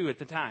 5, and 2 at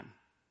the time.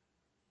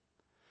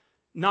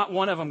 Not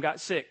one of them got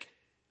sick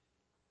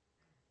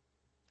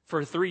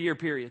for a 3-year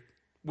period.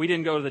 We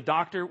didn't go to the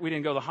doctor. We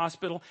didn't go to the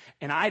hospital.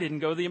 And I didn't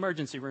go to the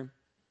emergency room.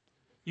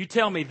 You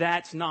tell me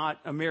that's not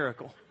a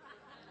miracle.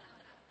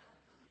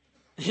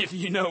 If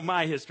you know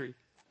my history.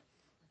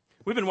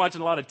 We've been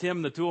watching a lot of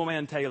Tim the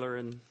Toolman Taylor,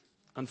 and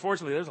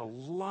unfortunately there's a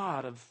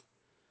lot of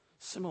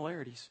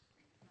similarities.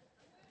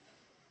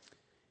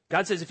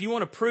 God says, if you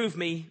want to prove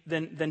me,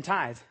 then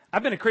tithe.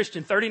 I've been a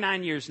Christian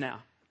 39 years now.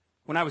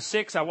 When I was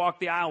 6, I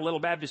walked the aisle of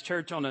Little Baptist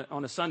Church on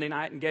a Sunday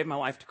night and gave my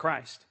life to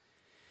Christ.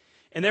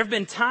 And there have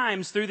been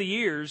times through the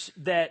years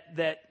that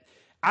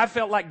I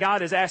felt like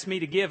God has asked me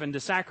to give and to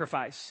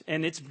sacrifice.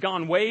 And it's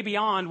gone way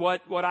beyond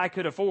what I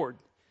could afford.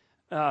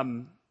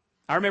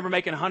 I remember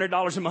making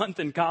 $100 a month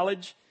in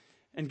college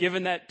and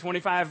giving that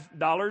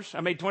 $25.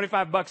 I made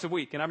 $25 a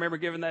week. And I remember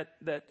giving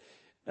that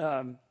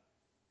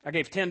I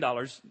gave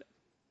 $10.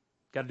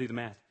 Got to do the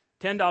math.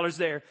 $10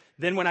 there.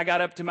 Then when I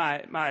got up to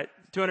my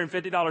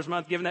 $250 a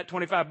month, giving that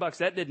 $25,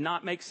 that did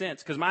not make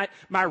sense. Because my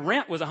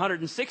rent was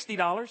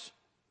 $160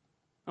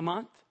 a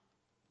month.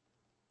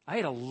 I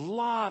ate a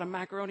lot of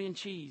macaroni and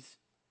cheese.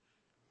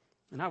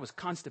 And I was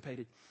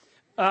constipated.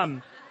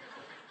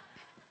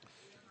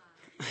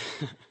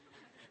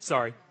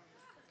 Sorry.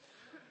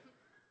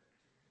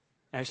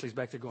 Ashley's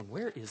back there going,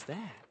 where is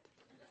that?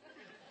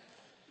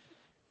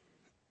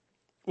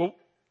 Well,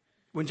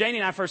 when Janie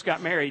and I first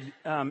got married,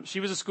 she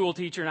was a school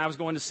teacher and I was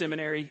going to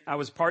seminary. I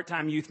was a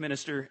part-time youth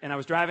minister, and I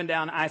was driving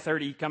down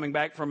I-30 coming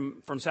back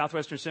from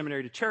Southwestern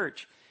Seminary to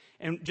church,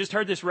 and just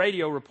heard this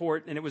radio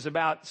report, and it was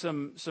about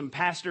some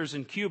pastors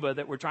in Cuba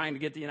that were trying to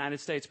get to the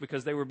United States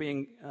because they were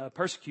being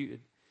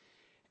persecuted.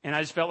 And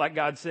I just felt like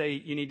God say,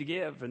 you need to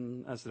give.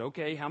 And I said,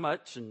 okay, how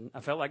much? And I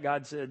felt like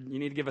God said, you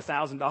need to give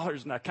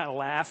 $1,000. And I kind of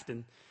laughed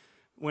and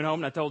went home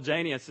and I told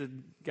Janie, I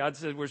said, God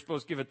said we're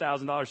supposed to give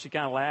 $1,000. She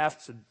kind of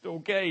laughed, said,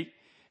 okay.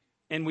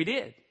 And we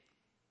did.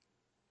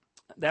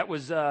 That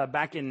was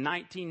back in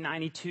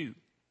 1992,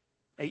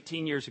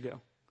 18 years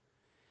ago.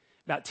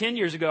 About 10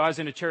 years ago, I was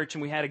in a church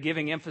and we had a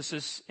giving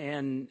emphasis,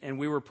 and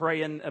we were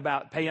praying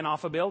about paying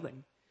off a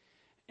building.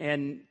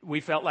 And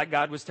we felt like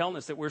God was telling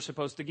us that we're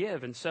supposed to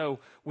give. And so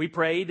we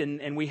prayed,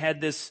 and we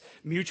had this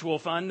mutual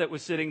fund that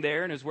was sitting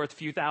there, and it was worth a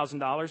few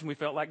 $1,000s. And we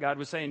felt like God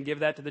was saying, give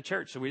that to the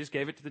church. So we just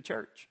gave it to the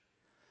church.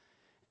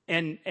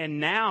 And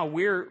now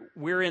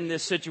we're in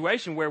this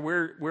situation where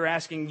we're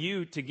asking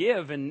you to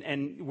give,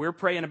 and we're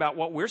praying about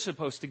what we're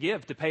supposed to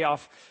give to pay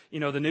off,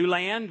 the new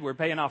land. We're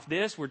paying off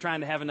this. We're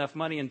trying to have enough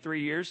money in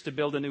 3 years to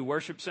build a new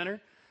worship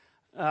center.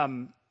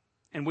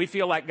 And we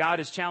feel like God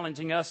is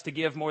challenging us to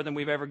give more than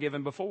we've ever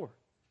given before.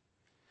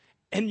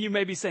 And you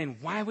may be saying,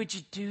 why would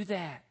you do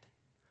that?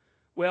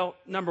 Well,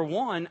 number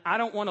one, I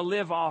don't want to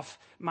live off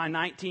my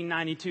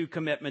 1992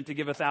 commitment to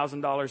give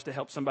 $1,000 to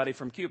help somebody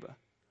from Cuba.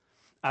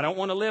 I don't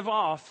want to live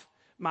off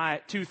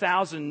my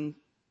 2000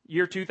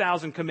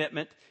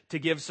 commitment to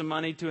give some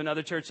money to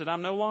another church that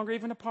I'm no longer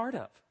even a part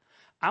of.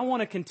 I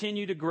want to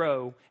continue to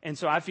grow, and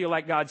so I feel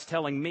like God's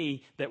telling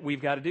me that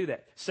we've got to do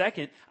that.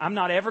 Second, I'm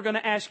not ever going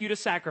to ask you to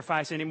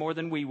sacrifice any more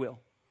than we will.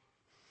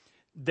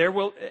 There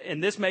will,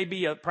 and this may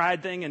be a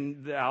pride thing,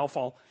 and I'll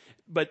fall,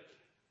 but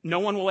no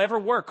one will ever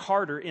work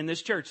harder in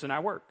this church than I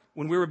work.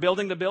 When we were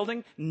building the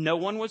building, no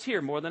one was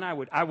here more than I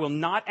would. I will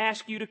not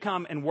ask you to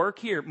come and work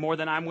here more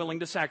than I'm willing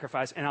to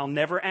sacrifice, and I'll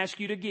never ask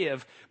you to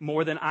give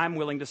more than I'm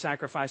willing to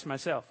sacrifice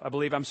myself. I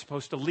believe I'm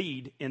supposed to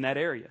lead in that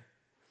area.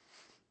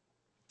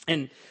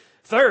 And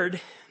third,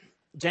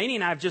 Janie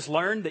and I have just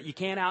learned that you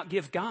can't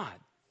outgive God.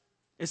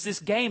 It's this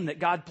game that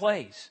God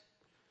plays.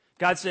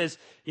 God says,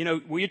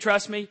 will you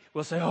trust me?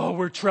 We'll say, oh,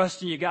 we're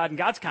trusting you, God. And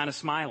God's kind of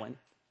smiling,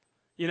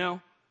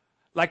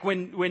 Like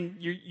when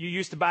you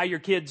used to buy your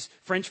kids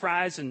French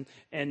fries and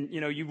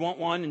you want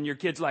one and your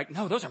kid's like,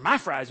 no, those are my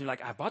fries. And you're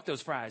like, I bought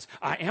those fries.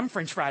 I am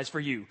French fries for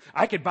you.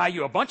 I could buy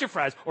you a bunch of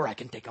fries or I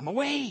can take them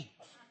away.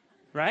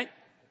 Right?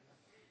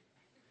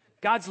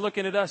 God's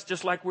looking at us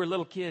just like we're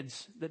little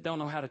kids that don't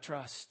know how to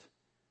trust.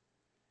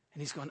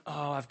 And he's going,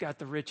 oh, I've got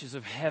the riches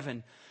of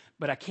heaven,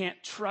 but I can't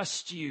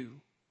trust you,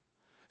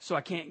 so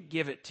I can't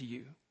give it to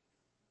you.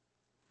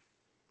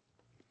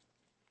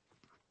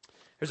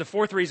 There's a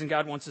fourth reason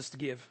God wants us to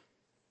give.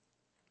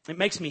 It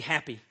makes me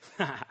happy.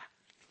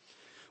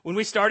 When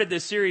we started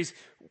this series,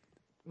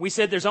 we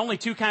said there's only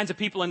two kinds of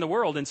people in the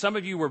world, and some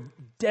of you were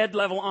dead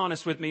level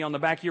honest with me on the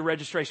back of your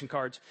registration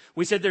cards.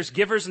 We said there's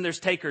givers and there's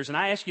takers, and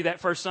I asked you that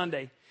first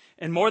Sunday,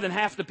 and more than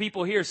half the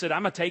people here said,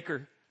 I'm a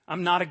taker.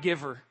 I'm not a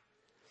giver.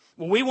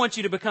 Well, we want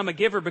you to become a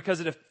giver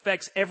because it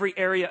affects every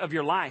area of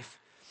your life.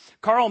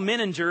 Carl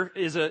Menninger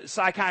is a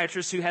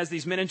psychiatrist who has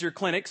these Menninger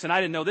clinics, and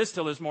I didn't know this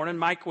till this morning.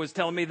 Mike was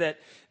telling me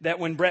that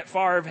when Brett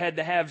Favre had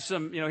to have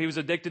some, he was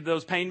addicted to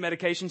those pain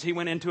medications, he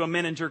went into a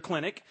Menninger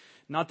clinic.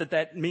 Not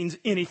that means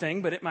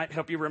anything, but it might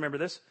help you remember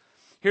this.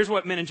 Here's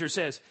what Menninger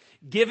says.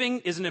 Giving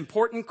is an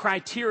important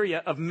criteria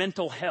of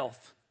mental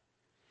health.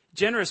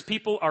 Generous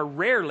people are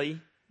rarely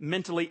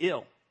mentally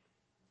ill.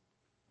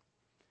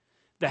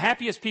 The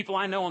happiest people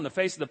I know on the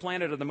face of the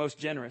planet are the most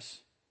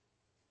generous.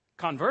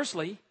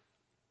 Conversely,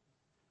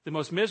 the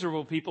most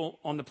miserable people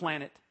on the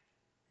planet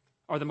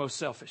are the most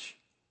selfish.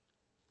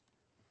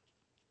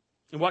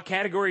 And what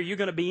category are you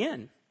going to be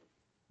in?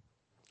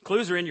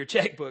 Clues are in your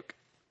checkbook.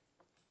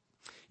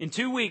 In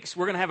 2 weeks,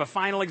 we're going to have a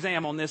final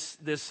exam on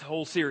this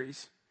whole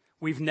series.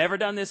 We've never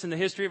done this in the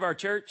history of our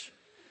church.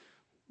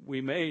 We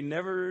may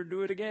never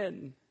do it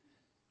again.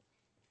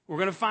 We're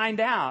going to find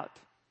out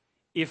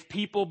if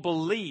people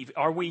believe.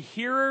 Are we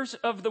hearers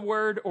of the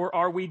word or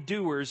are we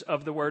doers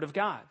of the word of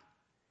God?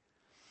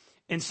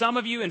 And some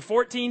of you, in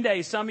 14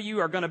 days, some of you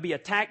are going to be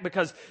attacked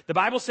because the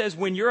Bible says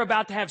when you're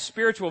about to have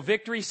spiritual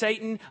victory,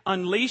 Satan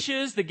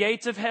unleashes the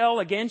gates of hell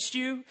against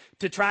you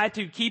to try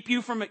to keep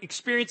you from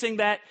experiencing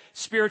that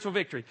spiritual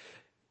victory.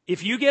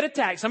 If you get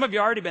attacked, some of you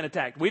have already been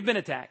attacked. We've been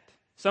attacked.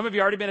 Some of you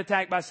have already been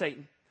attacked by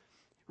Satan.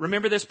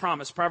 Remember this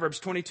promise, Proverbs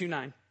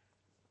 22:9.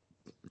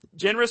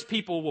 Generous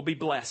people will be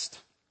blessed.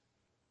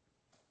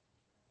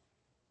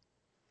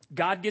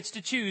 God gets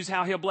to choose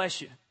how he'll bless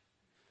you.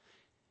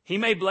 He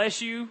may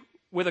bless you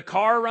with a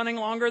car running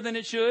longer than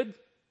it should.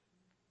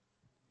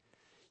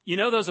 You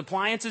know those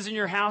appliances in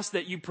your house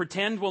that you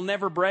pretend will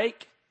never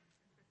break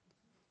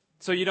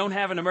so you don't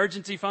have an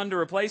emergency fund to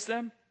replace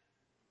them?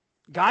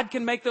 God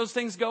can make those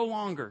things go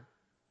longer.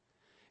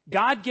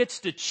 God gets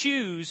to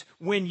choose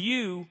when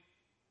you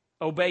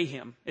obey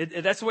him.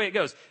 That's the way it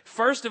goes.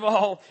 First of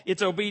all,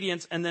 it's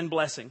obedience and then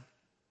blessing.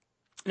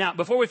 Now,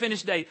 before we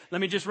finish today, let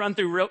me just run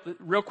through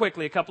real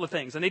quickly a couple of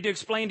things. I need to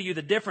explain to you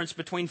the difference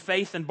between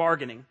faith and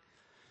bargaining.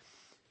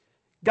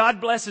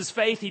 God blesses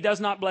faith. He does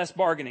not bless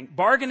bargaining.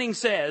 Bargaining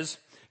says,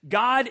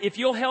 God, if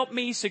you'll help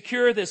me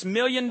secure this $1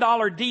 million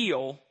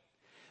deal,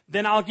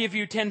 then I'll give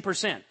you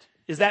 10%.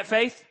 Is that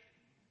faith?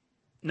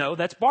 No,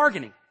 that's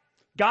bargaining.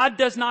 God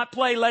does not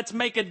play, let's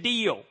make a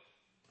deal.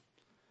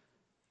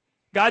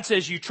 God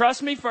says, you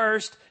trust me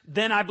first,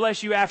 then I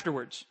bless you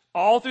afterwards.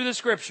 All through the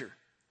scripture.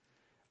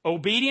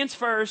 Obedience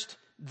first,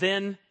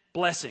 then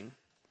blessing.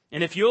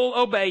 And if you'll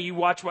obey, you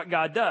watch what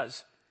God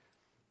does.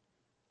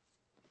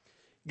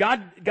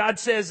 God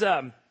says,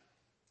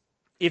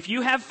 if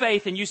you have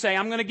faith and you say,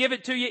 I'm going to give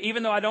it to you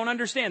even though I don't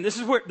understand. This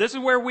is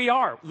where we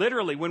are.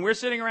 Literally, when we're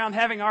sitting around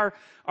having our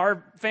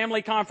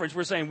family conference,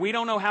 we're saying, we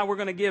don't know how we're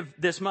going to give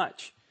this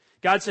much.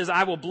 God says,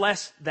 I will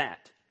bless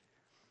that.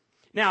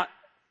 Now,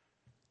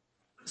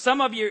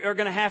 some of you are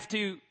going to have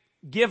to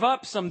give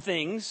up some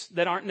things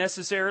that aren't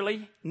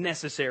necessarily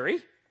necessary.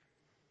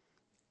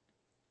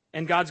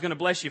 And God's going to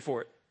bless you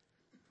for it.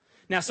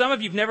 Now, some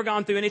of you have never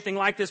gone through anything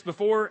like this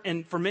before,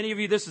 and for many of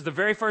you, this is the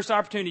very first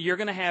opportunity you're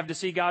going to have to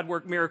see God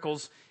work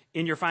miracles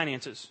in your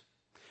finances.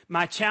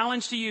 my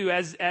challenge to you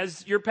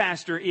as your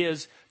pastor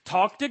is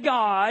talk to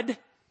God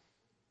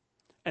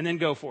and then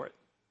go for it.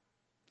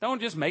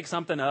 Don't just make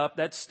something up.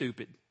 That's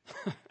stupid.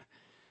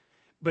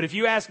 But if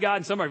you ask God,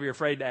 and some of you are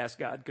afraid to ask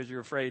God because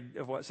you're afraid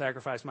of what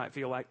sacrifice might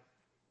feel like,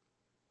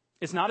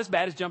 it's not as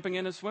bad as jumping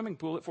in a swimming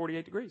pool at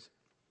 48 degrees.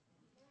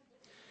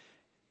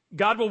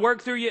 God will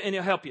work through you and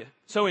He'll help you.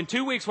 So in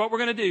 2 weeks, what we're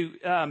going to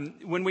do,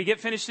 when we get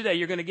finished today,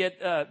 you're going to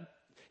get,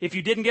 if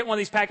you didn't get one of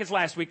these packets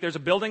last week, there's a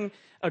Building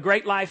a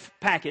Great Life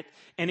packet,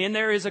 and in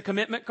there is a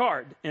commitment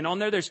card. And on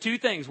there's 2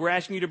 things. We're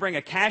asking you to bring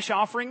a cash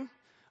offering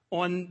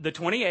on the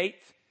 28th.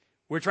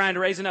 We're trying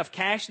to raise enough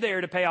cash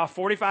there to pay off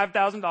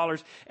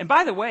 $45,000. And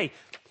by the way,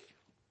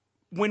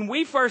 when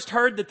we first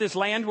heard that this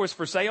land was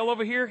for sale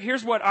over here,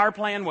 here's what our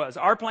plan was.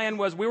 Our plan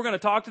was we were going to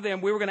talk to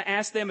them. We were going to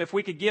ask them if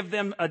we could give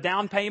them a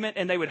down payment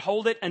and they would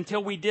hold it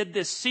until we did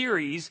this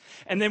series.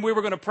 And then we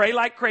were going to pray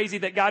like crazy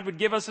that God would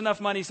give us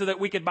enough money so that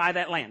we could buy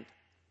that land.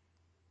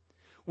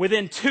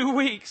 Within 2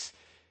 weeks,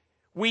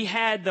 we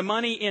had the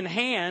money in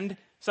hand.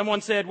 Someone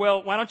said,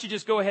 well, why don't you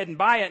just go ahead and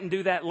buy it and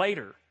do that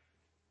later?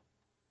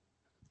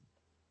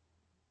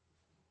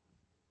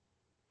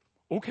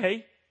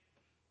 Okay.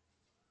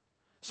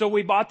 So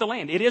we bought the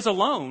land. It is a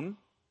loan.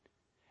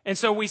 And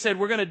so we said,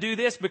 we're going to do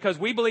this because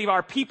we believe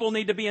our people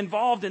need to be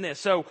involved in this.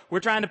 So we're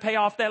trying to pay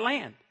off that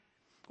land.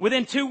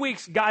 Within 2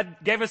 weeks, God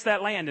gave us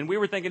that land, and we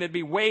were thinking it'd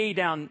be way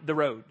down the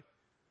road.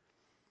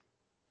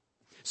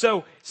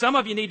 So some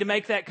of you need to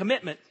make that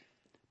commitment,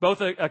 both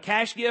a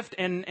cash gift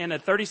and a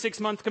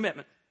 36-month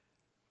commitment.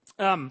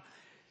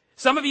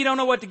 Some of you don't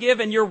know what to give,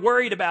 and you're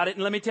worried about it.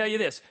 And let me tell you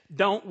this.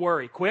 Don't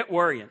worry. Quit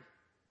worrying.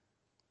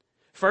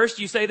 First,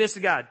 you say this to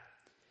God.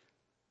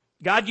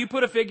 God, you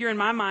put a figure in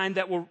my mind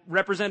that will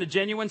represent a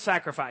genuine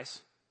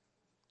sacrifice.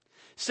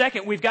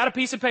 Second, we've got a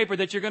piece of paper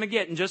that you're going to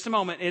get in just a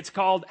moment. It's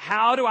called,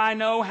 How Do I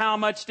Know How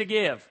Much to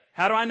Give?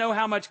 How do I know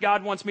how much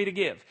God wants me to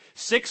give?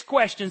 6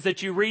 questions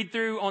that you read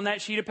through on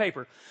that sheet of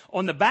paper.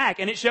 On the back,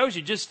 and it shows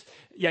you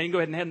you can go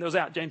ahead and hand those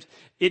out, James.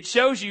 It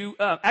shows you,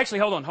 actually,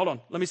 hold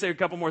on. Let me say a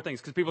couple more things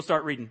because people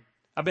start reading.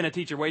 I've been a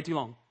teacher way too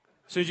long.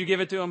 As soon as you give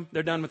it to them,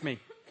 they're done with me.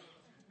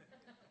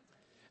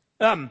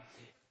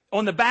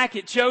 On the back,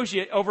 it shows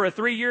you over a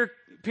 3-year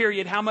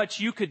period how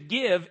much you could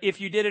give if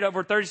you did it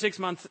over 36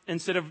 months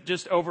instead of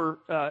just over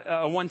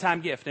a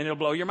one-time gift. And it'll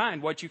blow your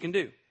mind what you can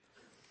do.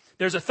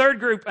 There's a third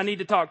group I need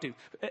to talk to.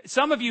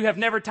 Some of you have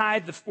never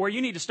tithed. Where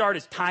you need to start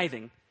is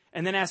tithing.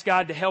 And then ask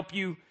God to help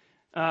you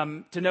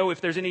to know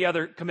if there's any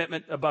other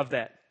commitment above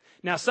that.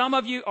 Now, some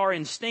of you are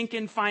in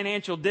stinking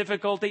financial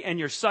difficulty and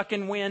you're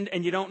sucking wind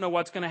and you don't know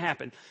what's going to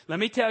happen. Let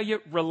me tell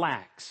you,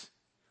 relax.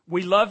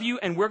 We love you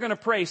and we're going to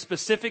pray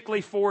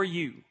specifically for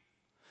you.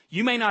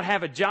 You may not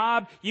have a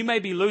job. You may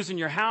be losing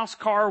your house,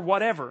 car,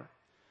 whatever.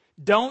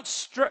 Don't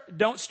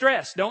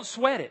stress. Don't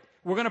sweat it.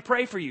 We're going to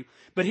pray for you.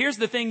 But here's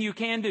the thing you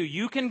can do.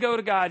 You can go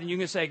to God and you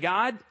can say,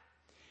 God,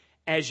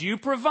 as you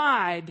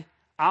provide,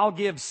 I'll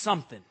give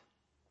something.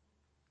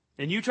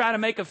 And you try to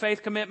make a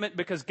faith commitment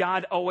because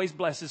God always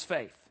blesses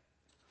faith.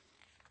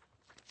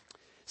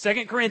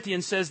 2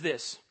 Corinthians says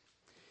this.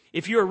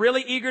 If you are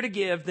really eager to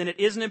give, then it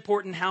isn't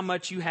important how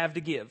much you have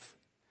to give.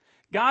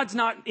 God's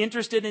not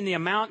interested in the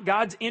amount.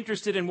 God's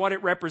interested in what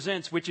it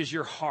represents, which is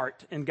your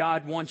heart. And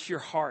God wants your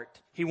heart.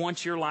 He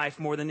wants your life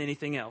more than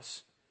anything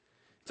else.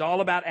 It's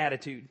all about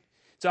attitude.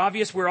 It's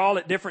obvious we're all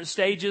at different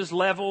stages,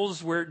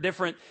 levels. We're at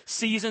different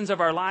seasons of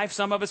our life.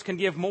 Some of us can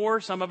give more.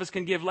 Some of us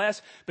can give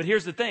less. But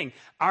here's the thing.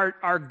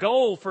 Our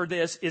goal for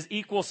this is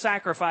equal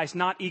sacrifice,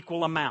 not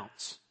equal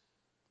amounts.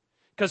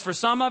 Because for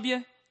some of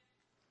you,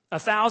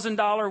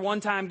 $1,000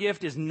 one-time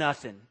gift is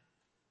nothing.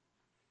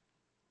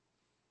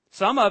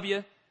 Some of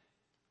you,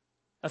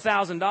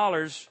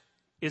 $1,000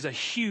 is a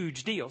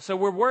huge deal. So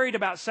we're worried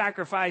about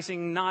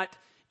sacrificing not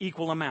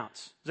equal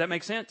amounts. Does that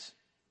make sense?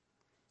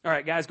 All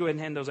right, guys, go ahead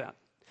and hand those out.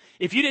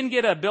 If you didn't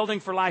get a Building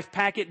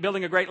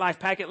a Great Life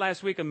packet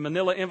last week, a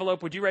manila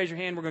envelope, would you raise your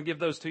hand? We're going to give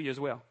those to you as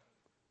well.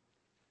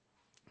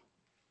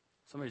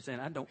 Somebody's saying,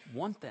 I don't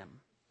want them.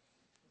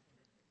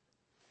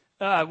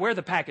 Where are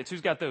the packets? Who's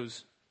got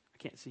those?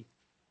 I can't see.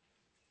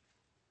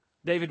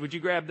 David, would you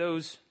grab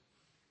those?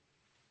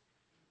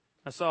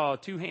 I saw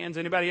 2 hands.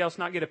 Anybody else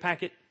not get a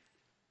packet?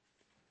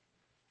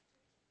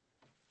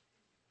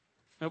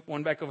 Nope,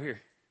 one back over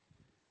here.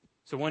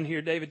 So one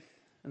here, David,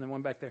 and then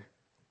one back there.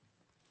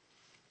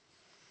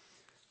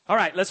 All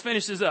right, let's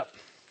finish this up.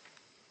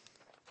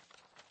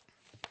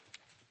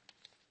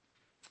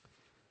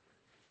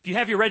 If you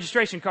have your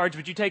registration cards,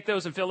 would you take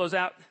those and fill those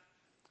out?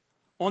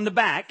 On the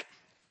back,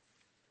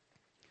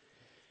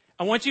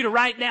 I want you to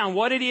write down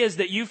what it is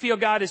that you feel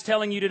God is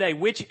telling you today.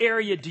 Which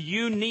area do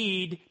you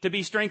need to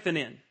be strengthened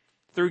in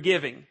through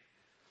giving?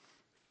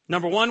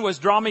 Number 1 was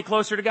draw me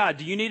closer to God.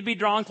 Do you need to be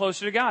drawn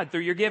closer to God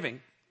through your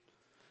giving?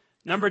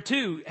 Number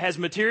 2, has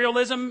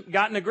materialism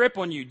gotten a grip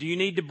on you? Do you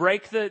need to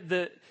break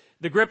the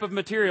grip of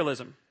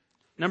materialism?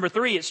 Number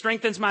 3, it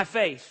strengthens my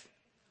faith.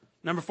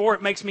 Number 4,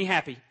 it makes me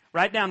happy.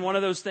 Write down one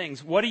of those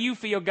things. What do you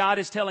feel God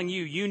is telling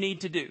you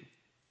need to do?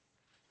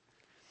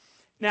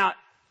 Now,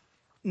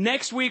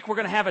 Next week, we're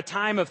going to have a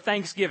time of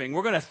thanksgiving.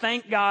 We're going to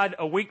thank God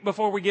a week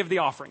before we give the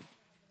offering.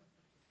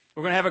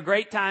 We're going to have a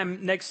great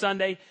time next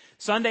Sunday.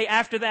 Sunday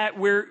after that,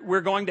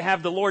 we're going to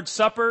have the Lord's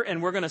Supper,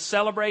 and we're going to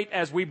celebrate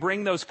as we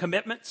bring those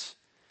commitments.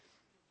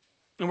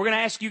 And we're going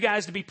to ask you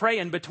guys to be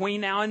praying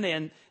between now and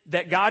then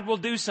that God will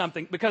do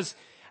something, because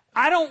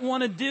I don't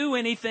want to do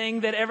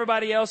anything that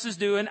everybody else is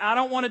doing. I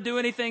don't want to do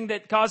anything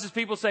that causes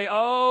people to say,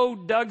 oh,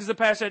 Doug's the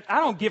pastor. I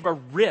don't give a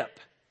rip.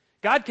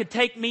 God could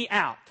take me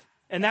out,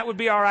 and that would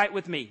be all right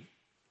with me.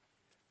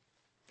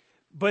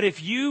 But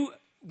if you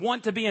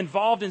want to be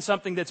involved in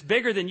something that's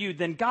bigger than you,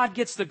 then God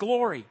gets the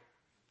glory.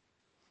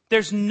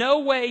 There's no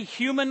way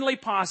humanly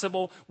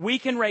possible we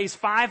can raise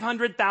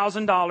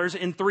 $500,000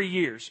 in 3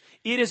 years.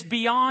 It is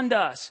beyond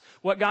us.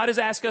 What God has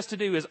asked us to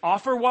do is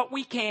offer what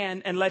we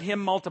can and let Him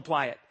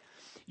multiply it.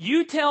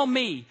 You tell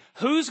me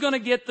who's going to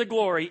get the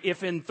glory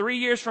if in 3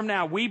 years from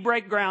now we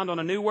break ground on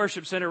a new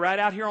worship center right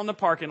out here on the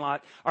parking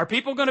lot. Are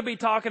people going to be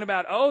talking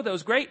about, oh,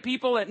 those great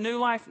people at New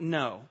Life?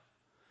 No.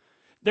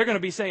 They're going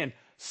to be saying,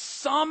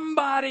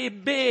 somebody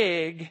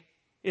big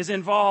is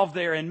involved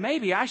there, and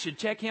maybe I should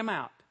check him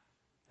out.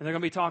 And they're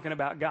going to be talking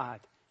about God.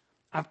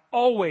 I've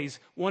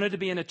always wanted to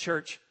be in a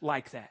church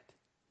like that.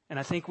 And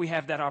I think we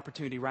have that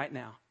opportunity right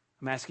now.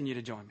 I'm asking you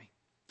to join me.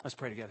 Let's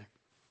pray together.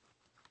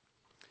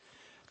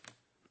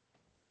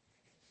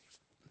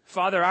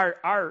 Father,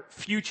 our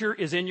future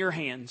is in your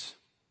hands,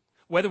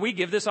 whether we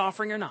give this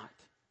offering or not.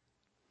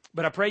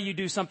 But I pray you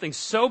do something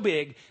so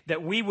big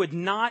that we would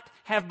not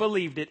have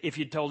believed it if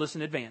you'd told us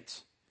in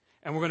advance.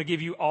 And we're going to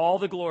give you all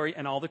the glory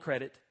and all the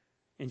credit.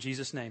 In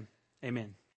Jesus' name, amen.